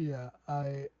 Yeah,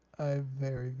 I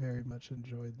very, very much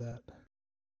enjoyed that.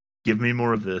 Give me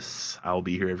more of this. I'll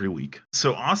be here every week.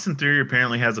 So Austin Theory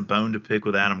apparently has a bone to pick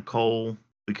with Adam Cole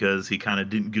because he kind of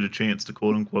didn't get a chance to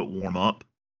quote unquote warm up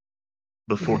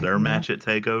before their Yeah. match at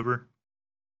Takeover.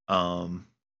 Um,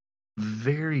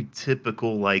 Very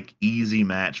typical, like easy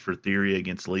match for Theory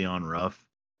against Leon Ruff.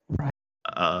 Right.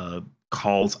 Uh,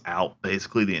 Calls out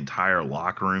basically the entire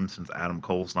locker room since Adam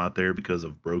Cole's not there because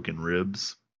of broken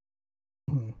ribs.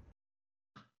 Hmm.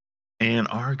 And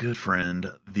our good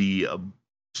friend, the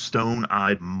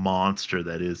stone-eyed monster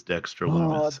that is Dexter Oh,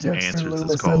 Loomis, Dexter answers this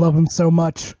Loomis. I call. love him so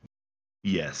much.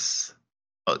 Yes.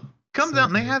 Comes So out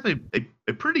and they great. have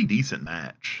a pretty decent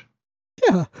match.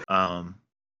 Yeah. Um,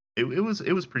 it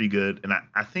was pretty good, and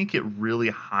I think it really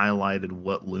highlighted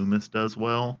what Loomis does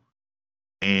well.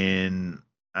 And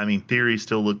I mean, Theory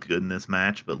still looked good in this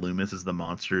match, but Loomis as the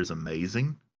monster is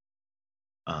amazing.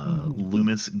 Mhm.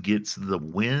 Loomis gets the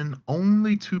win,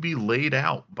 only to be laid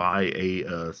out by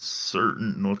a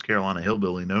certain North Carolina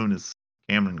hillbilly known as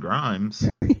Cameron Grimes.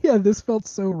 Yeah, this felt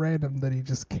so random that he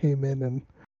just came in and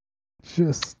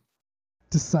just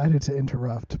decided to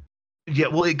interrupt. Yeah,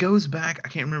 well, it goes back. I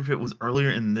can't remember if it was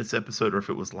earlier in this episode or if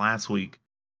it was last week,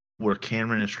 where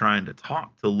Cameron is trying to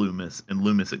talk to Loomis and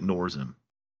Loomis ignores him.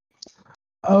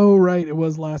 Oh, right. It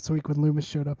was last week when Loomis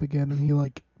showed up again and he,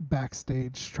 like,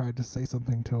 backstage tried to say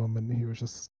something to him and he was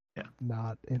just Yeah,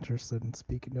 not interested in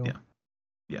speaking to him.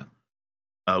 yeah.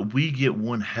 We get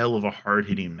one hell of a hard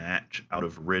hitting match out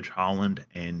of Ridge Holland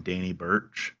and Danny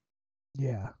Burch.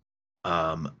 Yeah.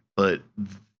 But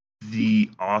the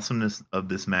awesomeness of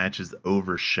this match is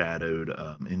overshadowed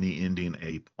in the ending.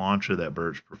 A plancha that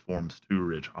Burch performs to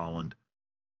Ridge Holland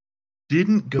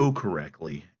didn't go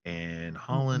correctly, and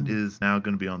Holland Mm-mm. is now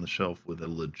going to be on the shelf with a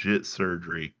legit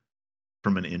surgery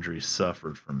from an injury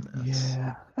suffered from this.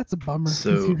 Yeah. That's a bummer because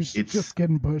he So was it's just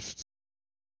getting pushed.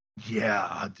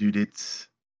 yeah, dude, it's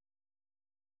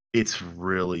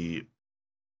really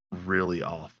really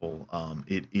awful.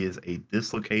 It is a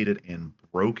dislocated and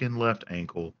broken left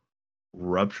ankle,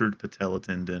 ruptured patella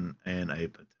tendon, and a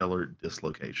patellar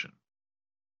dislocation.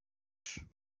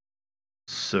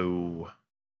 So,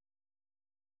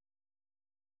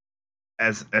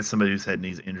 as somebody who's had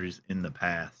these injuries in the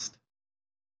past,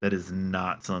 that is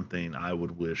not something I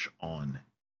would wish on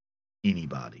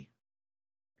anybody.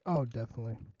 Oh,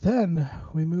 definitely. Then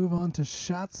we move on to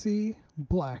Shotzi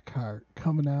Blackheart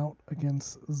coming out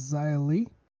against Xia Li.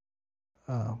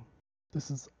 Um,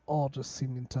 this is all just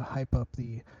seeming to hype up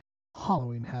the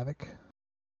Halloween Havoc.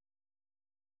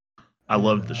 I And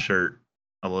love the shirt.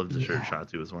 I love the shirt yeah,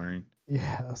 Shotzi was wearing.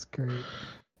 yeah, that's great.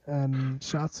 And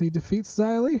Shotzi defeats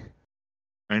Xia Li.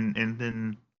 And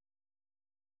then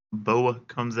Boa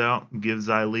comes out and gives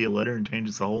Xylee a letter and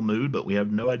changes the whole mood, but we have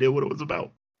no idea what it was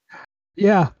about.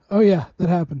 Yeah, oh yeah, that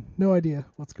happened. No idea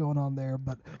what's going on there,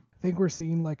 but I think we're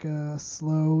seeing like a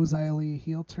slow Xia Li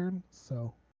heel turn.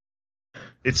 So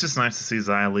It's just nice to see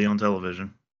Xylee on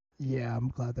television. yeah, I'm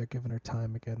glad they're giving her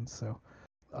time again. So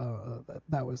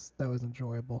that was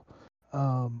enjoyable.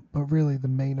 But really, the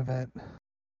main event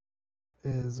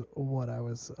is what I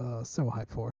was so hyped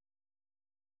for.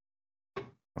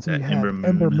 So you Ember had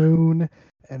Ember Moon. Moon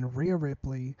and Rhea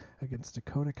Ripley against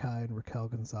Dakota Kai and Raquel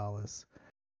Gonzalez.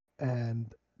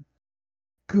 And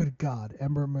good God,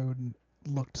 Ember Moon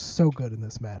looked so good in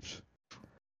this match.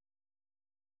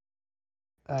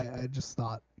 I just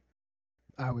thought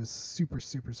I was super,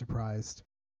 super surprised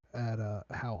at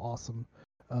how awesome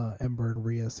Ember and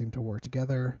Rhea seemed to work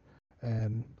together.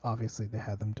 and obviously they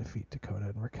had them defeat Dakota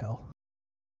and Raquel.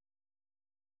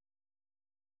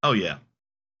 Oh yeah.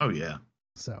 Oh yeah.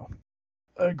 So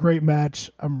a great match.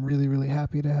 I'm really, really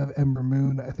happy to have Ember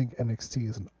Moon. I think NXT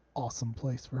is an awesome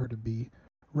place for her to be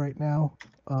right now.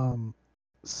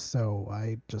 So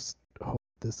I just hope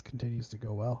this continues to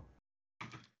go well.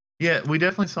 Yeah, we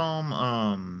definitely saw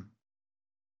him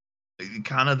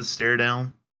kind of the stare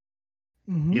down,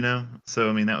 Mm-hmm. you know. So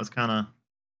I mean that was kind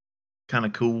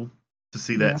of cool to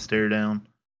see Yeah. that stare down.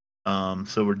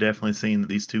 So we're definitely seeing that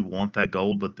these two want that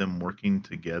gold, but them working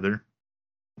together.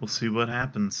 We'll see what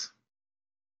happens.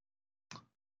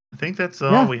 I think that's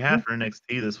all Yeah. we had for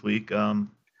NXT this week.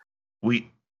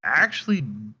 We actually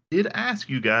did ask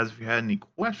you guys if you had any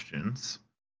questions,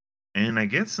 and I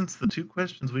guess since the two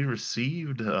questions we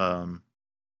received were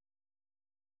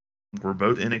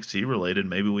both NXT related,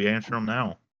 maybe we answer them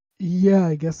now. Yeah,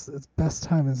 I guess it's best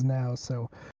time is now. So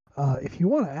if you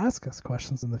want to ask us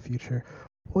questions in the future,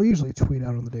 we'll usually tweet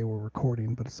out on the day we're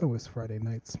recording, but it's always Friday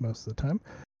nights most of the time,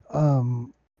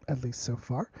 at least so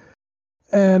far.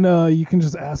 And you can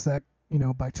just ask that,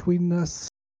 by tweeting us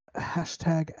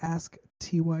hashtag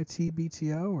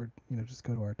AskTYTBTO, or just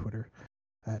go to our Twitter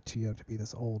at TO to be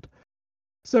this old.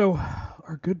 So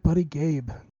our good buddy Gabe,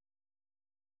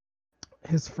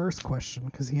 his first question,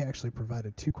 because he actually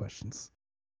provided two questions,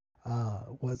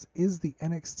 was, is the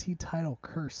NXT title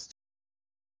cursed?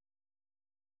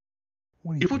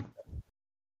 What do you think?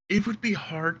 It would be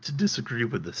hard to disagree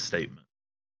with this statement.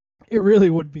 It really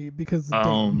would be, because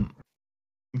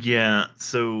yeah,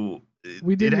 so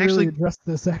we didn't really address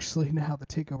this actually. Now the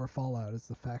takeover fallout is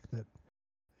the fact that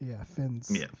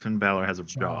Finn Balor has a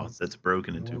jaw that's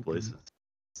broken in two places.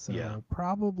 So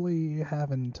probably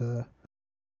having to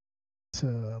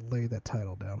lay that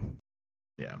title down.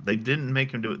 Yeah, they didn't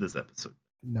make him do it this episode.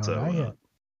 No, not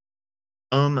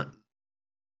yet.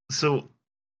 So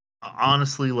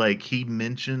honestly, like, he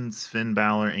mentions Finn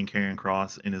Balor and Karrion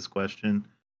Kross in his question,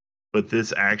 but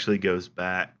this actually goes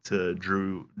back to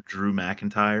Drew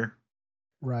McIntyre.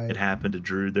 Right. It happened to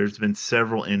Drew. There's been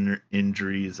several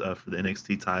injuries for the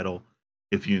NXT title.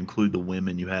 If you include the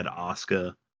women, you had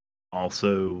Asuka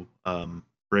also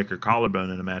break her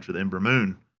collarbone in a match with Ember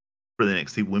Moon for the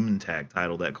NXT Women Tag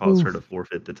title that caused her to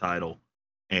forfeit the title,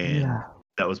 and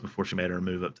that was before she made her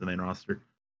move up to the main roster.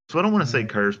 So I don't want to say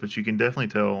curse, but you can definitely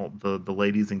tell the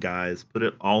ladies and guys put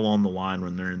it all on the line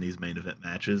when they're in these main event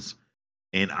matches.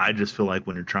 And I just feel like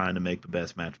when you're trying to make the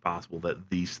best match possible, that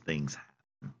these things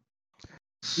happen.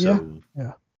 So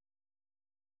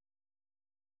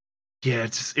yeah,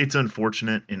 it's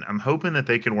unfortunate, and I'm hoping that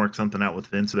they can work something out with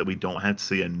Finn so that we don't have to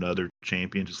see another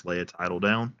champion just lay a title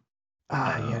down.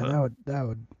 That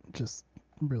would just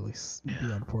really be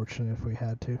unfortunate if we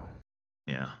had to.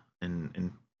 Yeah,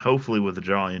 and hopefully with the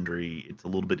jaw injury, it's a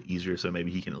little bit easier, so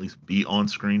maybe he can at least be on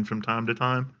screen from time to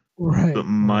time. Right. But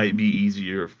might be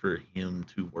easier for him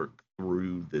to work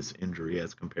through this injury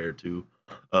as compared to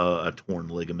a torn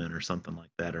ligament or something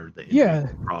like that, or the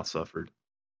injury Kross suffered.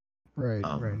 Right,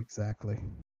 exactly.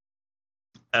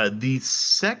 The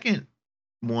second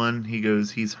one, he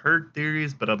goes, he's heard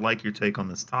theories, but I'd like your take on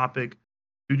this topic.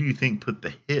 Who do you think put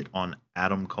the hit on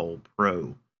Adam Cole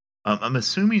Pro? I'm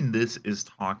assuming this is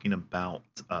talking about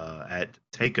at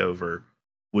TakeOver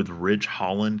with Ridge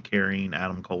Holland carrying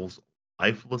Adam Cole's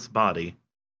lifeless body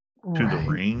to the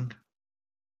ring.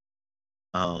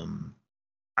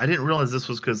 I didn't realize this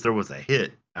was because there was a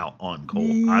hit out on Cole.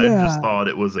 Yeah. I just thought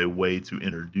it was a way to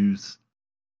introduce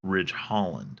Ridge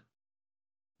Holland.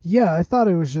 Yeah, I thought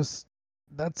it was just,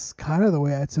 that's kind of the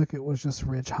way I took it, was just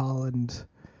Ridge Holland,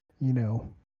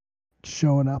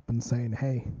 showing up and saying,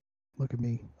 hey, look at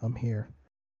me, I'm here.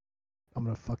 I'm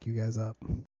going to fuck you guys up.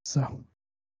 So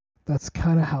that's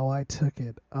kind of how I took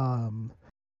it.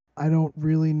 I don't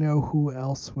really know who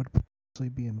else would potentially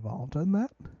be involved in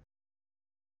that.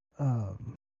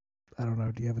 I don't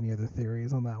know. Do you have any other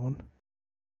theories on that one?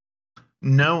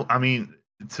 No, I mean,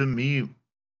 to me,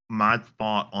 my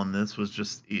thought on this was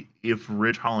just if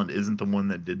Ridge Holland isn't the one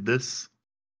that did this,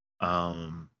 I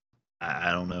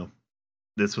don't know.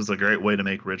 This was a great way to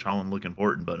make Ridge Holland look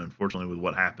important, but unfortunately, with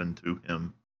what happened to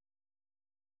him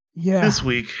this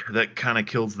week, that kind of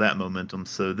kills that momentum.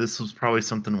 So this was probably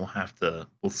something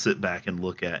we'll sit back and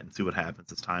look at and see what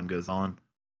happens as time goes on.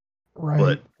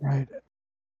 Right.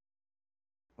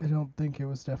 I don't think it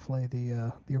was definitely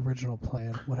the original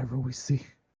plan, whatever we see.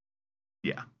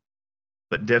 Yeah.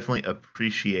 But definitely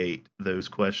appreciate those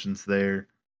questions there,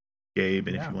 Gabe.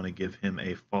 And if you want to give him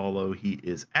a follow, he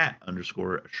is at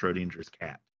 _Schrodinger's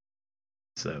cat.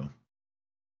 So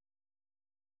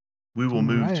we will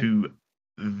move to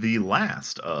the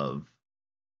last of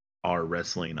our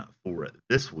wrestling for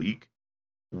this week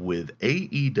with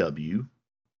AEW.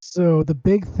 So the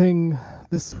big thing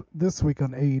this week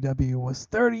on AEW was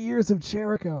 30 years of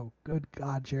Jericho. Good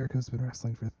God, Jericho's been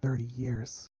wrestling for 30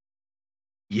 years.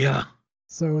 Yeah.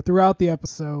 So throughout the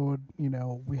episode,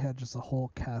 we had just a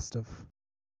whole cast of,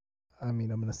 I'm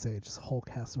going to say just a whole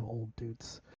cast of old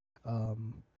dudes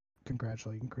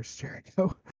congratulating Chris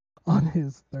Jericho on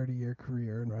his 30-year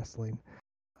career in wrestling.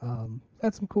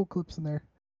 Had some cool clips in there.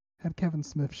 Had Kevin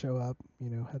Smith show up,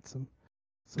 had some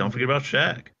Don't forget about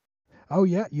Shaq. Oh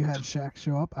yeah, you had Shaq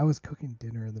show up. I was cooking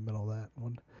dinner in the middle of that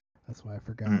one. That's why I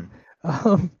forgot.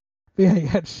 But yeah, you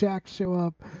had Shaq show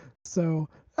up. So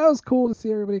that was cool to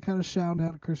see everybody kind of shouting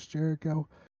out at Chris Jericho.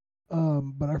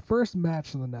 But our first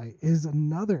match of the night is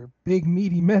another big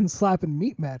meaty men slapping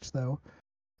meat match though.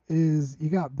 Is you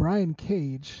got Brian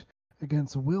Cage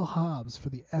against Will Hobbs for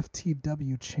the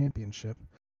FTW Championship.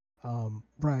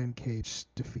 Brian Cage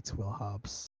defeats Will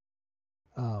Hobbs.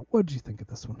 What did you think of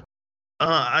this one?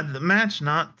 The match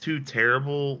not too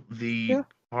terrible.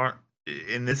 Part,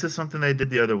 and this is something they did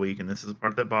the other week, and this is the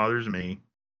part that bothers me.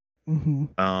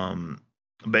 Mm-hmm.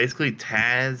 Basically,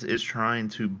 Taz is trying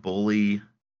to bully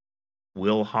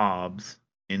Will Hobbs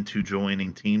into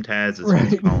joining Team Taz, as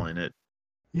he's calling it.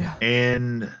 Yeah.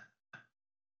 And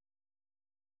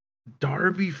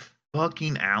Darby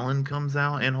fucking Allin comes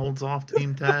out and holds off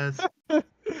Team Taz. I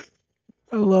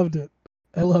loved it.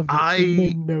 It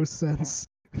made no sense.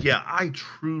 Yeah, I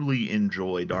truly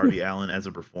enjoy Darby Allin as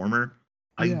a performer.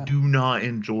 I do not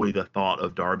enjoy the thought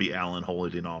of Darby Allin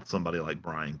holding off somebody like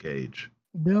Brian Cage.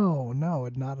 No,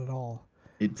 not at all.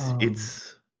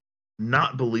 It's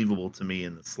not believable to me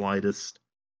in the slightest.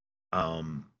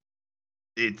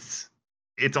 It's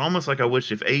almost like I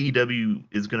wish if AEW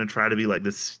is going to try to be like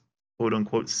this quote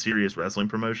unquote serious wrestling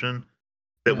promotion,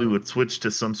 that we would switch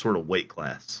to some sort of weight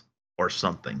class or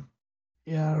something.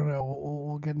 Yeah, I don't know.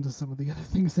 We'll get into some of the other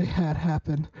things they had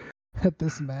happen at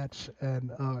this match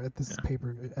and at this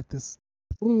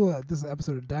this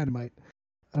episode of Dynamite.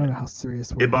 I don't know how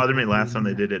serious it bothered me last time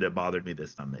they did it. It bothered me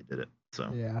this time they did it.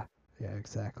 So yeah,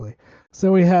 exactly.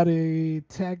 So we had a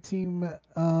tag team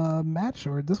match,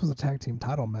 or this was a tag team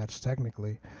title match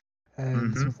technically,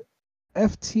 and this was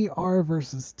FTR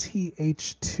versus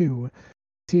TH2.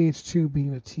 TH2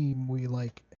 being a team we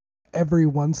like every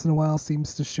once in a while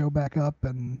seems to show back up,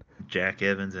 and Jack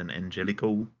Evans and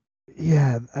Angelico.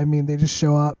 Yeah, I mean they just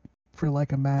show up for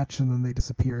like a match and then they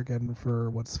disappear again for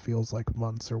what feels like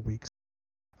months or weeks.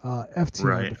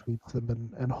 FTR defeats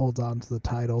them and holds on to the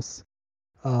titles.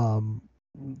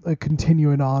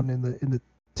 Continuing on in the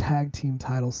tag team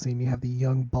title scene, you have the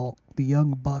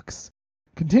Young Bucks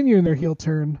continuing their heel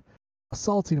turn,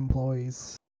 assaulting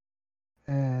employees,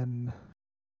 and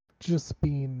just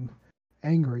being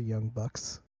angry Young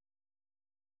Bucks.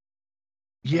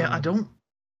 Yeah, I don't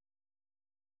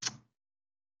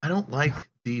like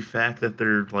the fact that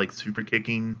they're like super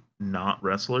kicking not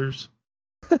wrestlers.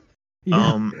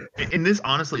 And this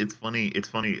honestly, it's funny.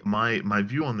 My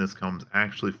view on this comes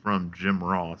actually from Jim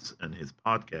Ross and his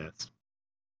podcast,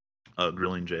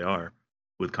 Grilling JR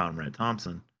with Conrad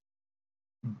Thompson,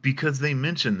 because they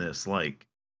mention this, like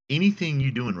anything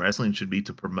you do in wrestling should be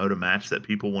to promote a match that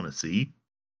people want to see.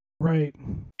 Right.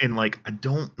 And like, I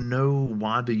don't know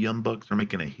why the Young Bucks are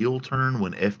making a heel turn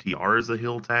when FTR is a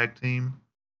heel tag team.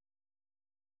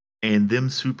 And them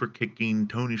super kicking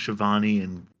Tony Schiavone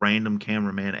and random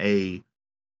cameraman A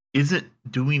isn't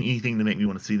doing anything to make me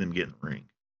want to see them get in the ring.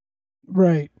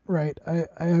 Right. I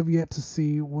have yet to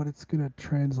see what it's going to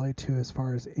translate to as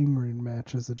far as in-ring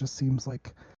matches. It just seems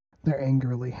like they're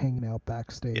angrily hanging out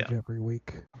backstage every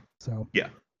week. So,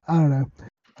 I don't know.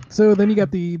 So then you got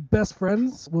the Best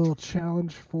Friends will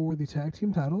challenge for the tag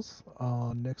team titles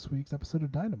on next week's episode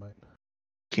of Dynamite.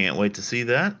 Can't wait to see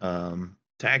that.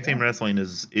 Tag team wrestling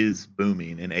is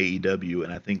booming in AEW,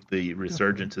 and I think the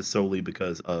resurgence is solely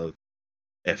because of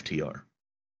FTR.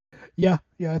 Yeah,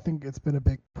 I think it's been a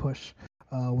big push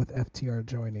with FTR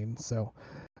joining. So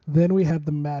then we had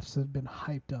the match that had been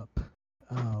hyped up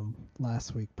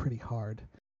last week pretty hard.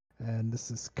 And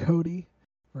this is Cody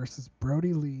versus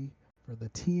Brody Lee for the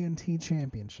TNT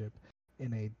Championship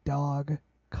in a dog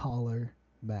collar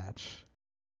match.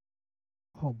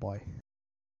 Oh boy.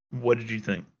 What did you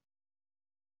think?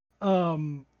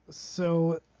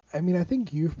 So I mean, I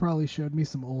think you've probably showed me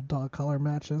some old dog collar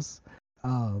matches.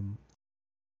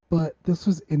 But this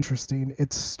was interesting.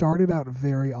 It started out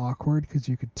very awkward because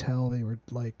you could tell they were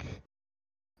like,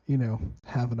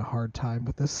 having a hard time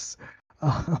with this,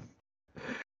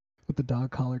 with the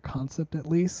dog collar concept at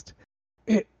least.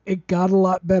 It got a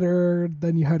lot better.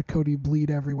 Then you had Cody bleed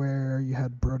everywhere. You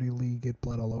had Brody Lee get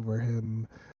blood all over him.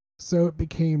 So it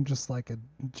became just like a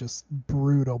just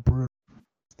brutal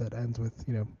that ends with,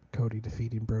 Cody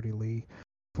defeating Brody Lee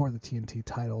for the TNT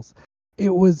titles. It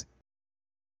was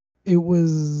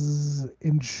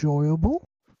enjoyable,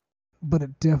 but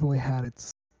it definitely had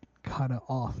its kind of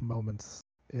off moments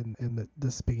in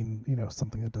this being,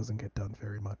 something that doesn't get done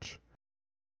very much.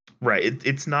 Right.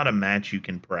 It's not a match you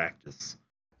can practice.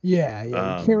 Yeah, you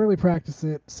can't really practice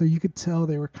it, so you could tell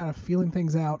they were kind of feeling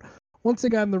things out. Once they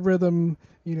got in the rhythm,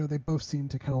 they both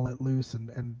seemed to kind of let loose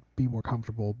and be more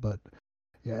comfortable, but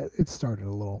yeah, it started a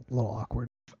little awkward.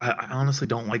 I honestly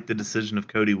don't like the decision of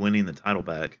Cody winning the title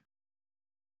back.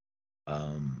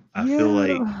 I Yeah, feel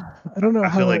like I don't know I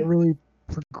how feel that like really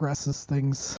progresses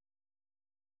things.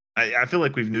 I feel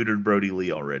like we've neutered Brody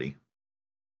Lee already.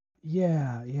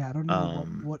 Yeah, I don't know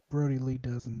Um, what Brody Lee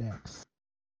does next,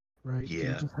 right? Do you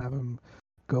yeah, just have him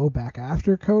go back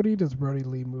after Cody? Does Brody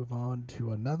Lee move on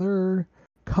to another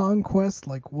conquest?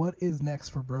 Like, what is next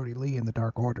for Brody Lee in the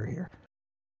Dark Order here?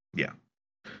 yeah.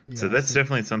 So Yeah, that's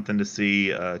definitely something to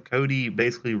see. Cody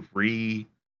basically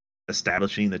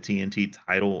re-establishing the TNT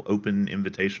title open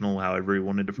invitational, however he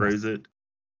wanted to phrase yes, it.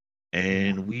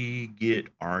 And we get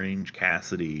Orange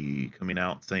Cassidy coming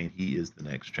out saying he is the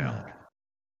next challenger.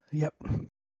 Yep.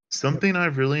 Something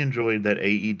I've really enjoyed that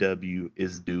AEW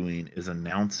is doing is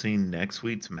announcing next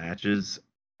week's matches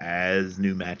as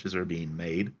new matches are being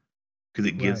made because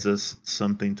it gives Right. us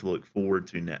something to look forward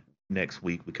to next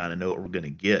week. We kind of know what we're going to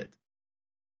get.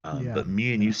 Yeah. But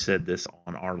me and you said this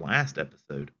on our last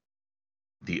episode.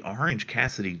 The Orange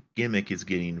Cassidy gimmick is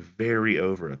getting very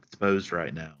overexposed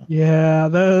right now. Yeah,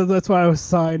 that's why I was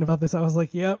sighing about this. I was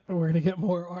like, "Yep, we're gonna get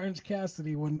more Orange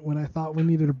Cassidy." When I thought we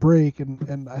needed a break,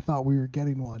 and I thought we were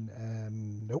getting one,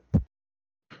 and nope,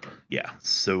 Yeah,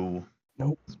 so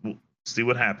nope. we'll see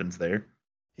what happens there.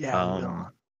 Yeah, we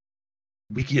will.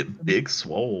 We get Big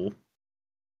Swole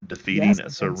defeating Yes,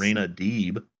 against Serena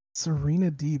Deeb. Serena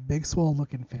D. Big Swole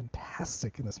looking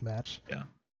fantastic in this match. Yeah,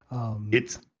 Um,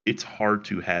 it's hard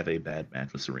to have a bad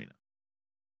match with Serena.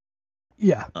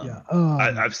 yeah, yeah.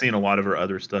 I've seen a lot of her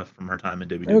other stuff from her time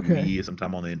in Okay. WWE,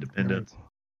 sometime on the Right. Independents.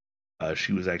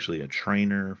 She was actually a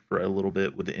trainer for a little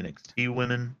bit with the NXT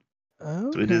women.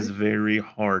 So it is Okay. very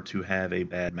hard to have a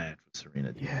bad match with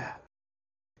Serena Deeb. Yeah.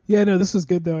 Yeah, no, this was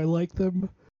good though. I like them.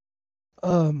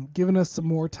 Giving us some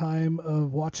more time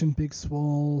of watching Big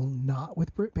Swole not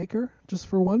with Britt Baker just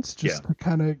for once, just Yeah. to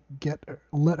kind of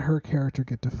let her character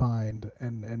get defined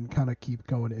and kind of keep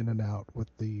going in and out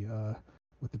with the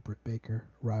Britt Baker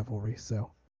rivalry.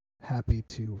 So happy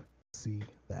to see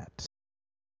that.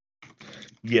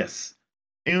 Yes.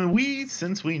 And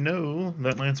since we know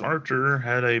that Lance Archer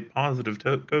had a positive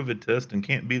COVID test and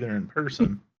can't be there in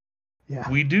person, Yeah.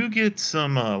 we do get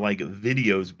some like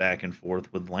videos back and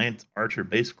forth with Lance Archer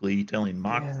basically telling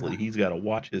Moxley he's got to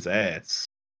watch his ass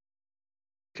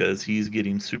because he's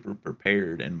getting super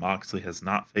prepared, and Moxley has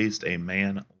not faced a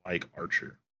man like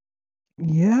Archer.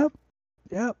 Yep.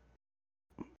 Yep.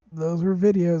 Those were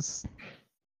videos.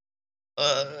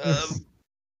 Uh,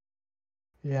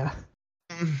 Yeah.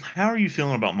 how are you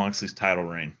feeling about Moxley's title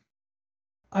reign?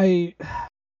 I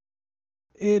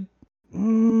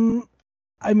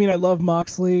mean, I love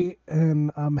Moxley,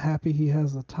 and I'm happy he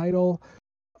has a title.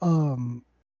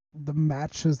 The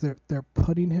matches they're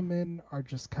putting him in are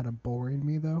just kind of boring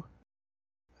me though.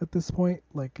 At this point,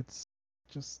 like it's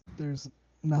just there's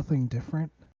nothing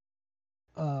different.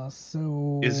 Is it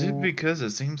So because it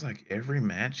seems like every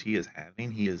match he is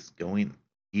having, he is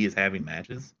having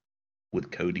matches with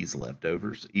Cody's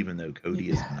leftovers, even though Cody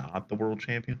is yeah, not the world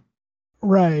champion?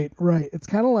 right. It's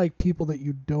kind of like people that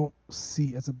you don't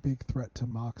see as a big threat to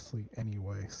Moxley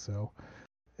anyway. So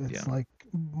Yeah. it's like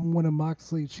when a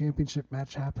Moxley championship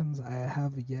match happens, I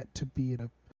have yet to be in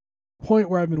a point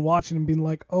where I've been watching and being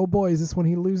like, oh boy, is this when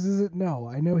he loses it? No,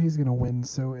 I know he's gonna win,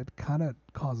 so it kind of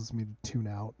causes me to tune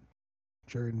out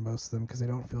during most of them because they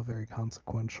don't feel very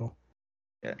consequential.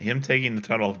 Yeah. Him taking the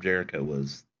title off Jericho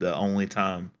was the only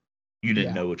time you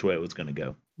didn't Yeah, know which way it was going to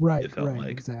go. right, It felt like.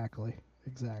 exactly,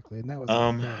 and that was a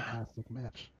Um, fantastic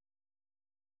match.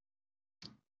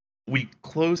 we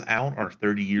close out our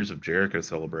 30 years of Jericho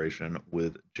celebration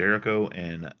with Jericho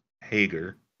and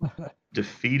Hager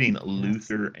defeating Yes,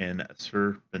 Luther and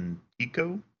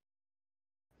Serpentico.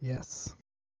 yes,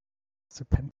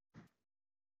 Serpent.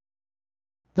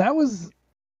 That was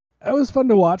fun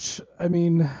to watch. I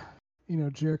mean,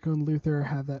 Jericho and Luther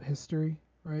have that history,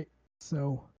 right?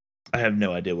 So I have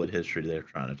no idea what history they're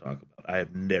trying to talk about. I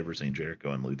have never seen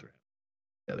Jericho and Luther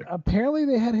together. apparently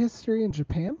they had history in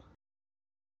Japan.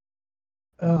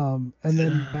 And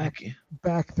then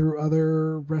back through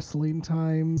other wrestling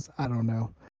times. I don't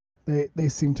know. They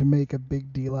seem to make a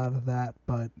big deal out of that,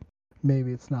 but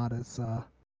maybe it's not as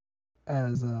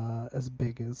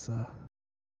big as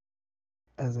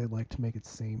they'd like to make it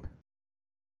seem.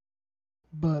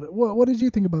 But what did you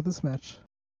think about this match?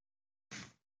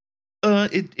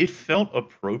 It felt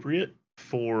appropriate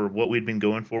for what we'd been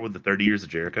going for with the 30 years of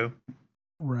Jericho.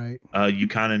 Right. You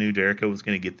kind of knew Jericho was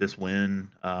going to get this win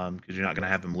because you're not going to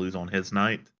have him lose on his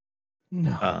night.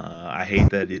 No. I hate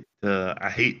that it. I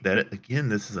hate that it, again.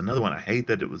 This is another one. I hate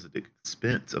that it was at the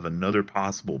expense of another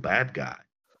possible bad guy.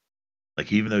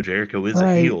 Like even though Jericho is a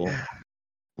Right. heel,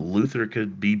 Luther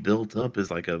could be built up as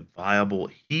like a viable.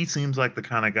 He seems like the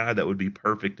kind of guy that would be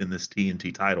perfect in this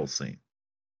TNT title scene.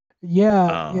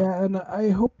 Yeah, and I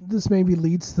hope this maybe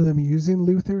leads to them using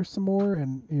Luther some more,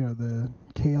 and the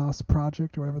Chaos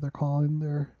Project or whatever they're calling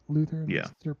their Luther and Yeah.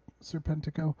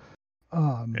 Serpentico.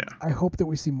 Yeah. I hope that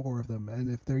we see more of them, and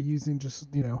if they're using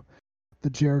just the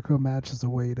Jericho match as a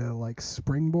way to like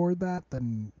springboard that,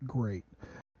 then great.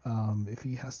 If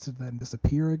he has to then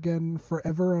disappear again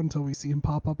forever until we see him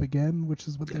pop up again, which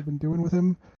is what they've been doing with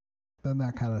him, then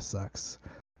that kind of sucks.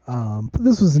 But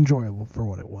this was enjoyable for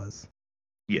what it was.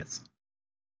 Yes.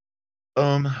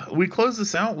 We close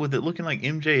this out with it looking like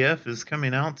MJF is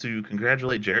coming out to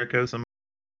congratulate Jericho for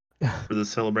the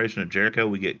celebration of Jericho.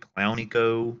 We get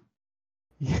Clownico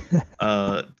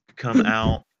come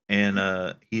out,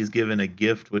 and he's given a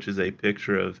gift, which is a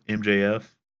picture of MJF,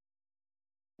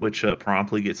 which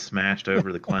promptly gets smashed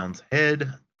over the clown's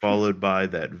head, followed by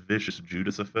that vicious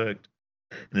Judas effect.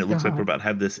 And it looks like we're about to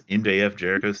have this MJF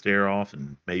Jericho stare off,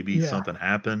 and maybe something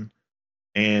happen.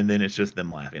 And then it's just them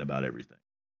laughing about everything.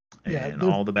 And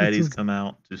all the baddies come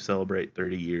out to celebrate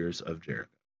 30 years of Jericho.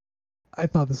 I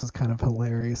thought this was kind of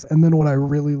hilarious. And then what I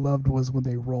really loved was when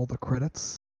they roll the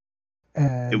credits.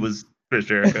 And it was Chris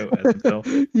Jericho as himself.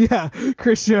 Yeah,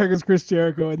 Chris Jericho's Chris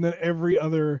Jericho, and then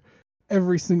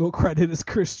every single credit is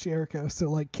Chris Jericho. So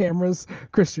like cameras,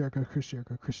 Chris Jericho, Chris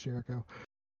Jericho, Chris Jericho.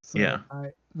 So yeah,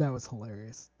 that was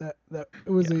hilarious. That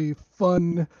it was a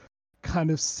fun,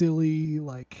 kind of silly,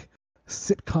 like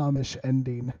sitcom-ish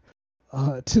ending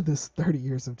to this 30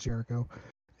 years of Jericho.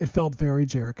 It felt very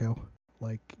Jericho.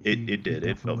 Like it did.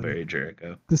 It felt very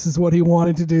Jericho. This is what he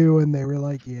wanted to do, and they were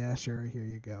like, "Yeah, sure, here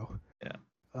you go." Yeah.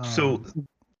 So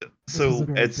a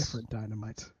very different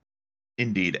Dynamite.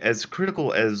 Indeed, as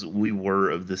critical as we were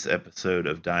of this episode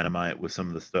of Dynamite with some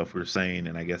of the stuff we're saying,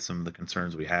 and I guess some of the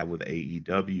concerns we have with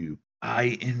AEW,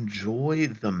 I enjoy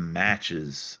the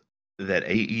matches that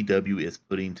AEW is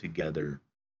putting together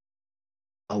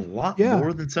a lot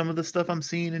more than some of the stuff I'm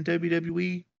seeing in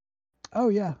WWE. Oh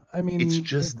yeah, I mean it's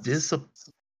just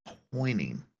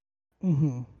disappointing.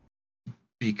 Mm-hmm.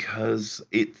 Because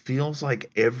it feels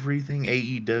like everything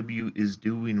AEW is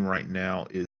doing right now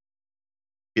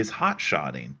is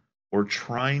hot-shotting or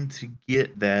trying to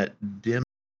get that demo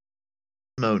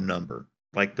number.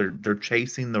 Like they're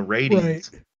chasing the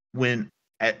ratings. Right. When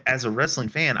as a wrestling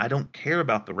fan, I don't care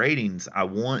about the ratings. I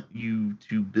want you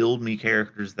to build me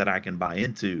characters that I can buy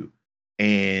into.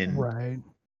 And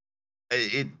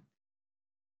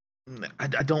I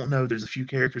don't know. There's a few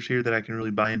characters here that I can really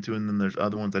buy into, and then there's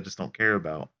other ones I just don't care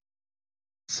about.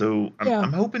 So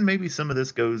I'm hoping maybe some of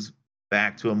this goes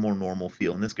back to a more normal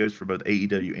feel, and this goes for both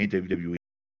AEW and WWE.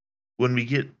 When we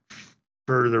get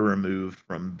further removed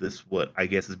from this, what I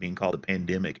guess is being called the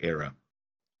pandemic era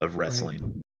of wrestling.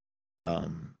 Right.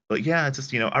 But yeah, it's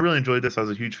just, I really enjoyed this. I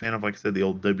was a huge fan of, like I said, the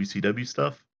old WCW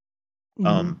stuff.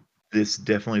 Mm-hmm. This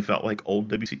definitely felt like old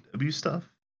WCW stuff.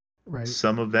 Right.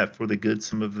 Some of that for the good,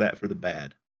 some of that for the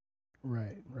bad.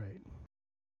 Right.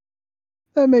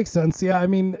 That makes sense. Yeah, I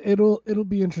mean, it'll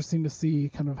be interesting to see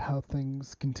kind of how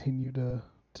things continue to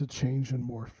change and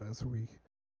morph as we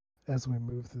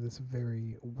move through this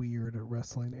very weird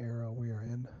wrestling era we are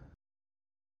in.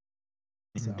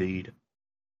 Indeed.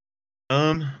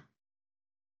 So.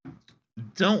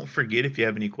 Don't forget, if you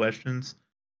have any questions,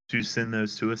 to send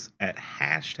those to us at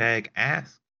 #AskTY.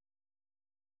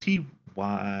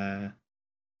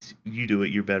 You do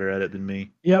it. You're better at it than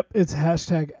me. Yep, it's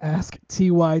 #AskTYTBTO.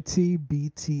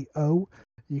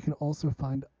 You can also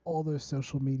find all those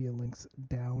social media links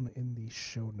down in the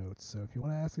show notes. So if you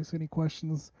want to ask us any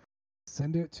questions,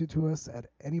 send it to us at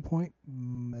any point.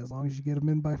 As long as you get them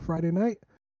in by Friday night,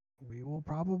 we will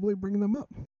probably bring them up.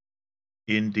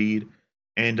 Indeed.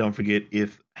 And don't forget,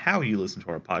 if how you listen to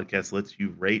our podcast lets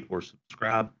you rate or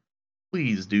subscribe,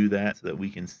 please do that so that we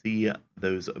can see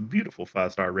those beautiful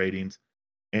 5-star ratings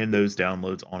and those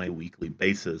downloads on a weekly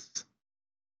basis.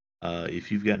 If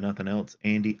you've got nothing else,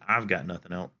 Andy, I've got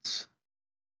nothing else.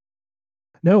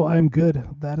 No, I'm good.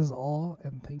 That is all,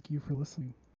 and thank you for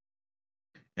listening.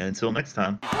 And until next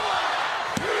time.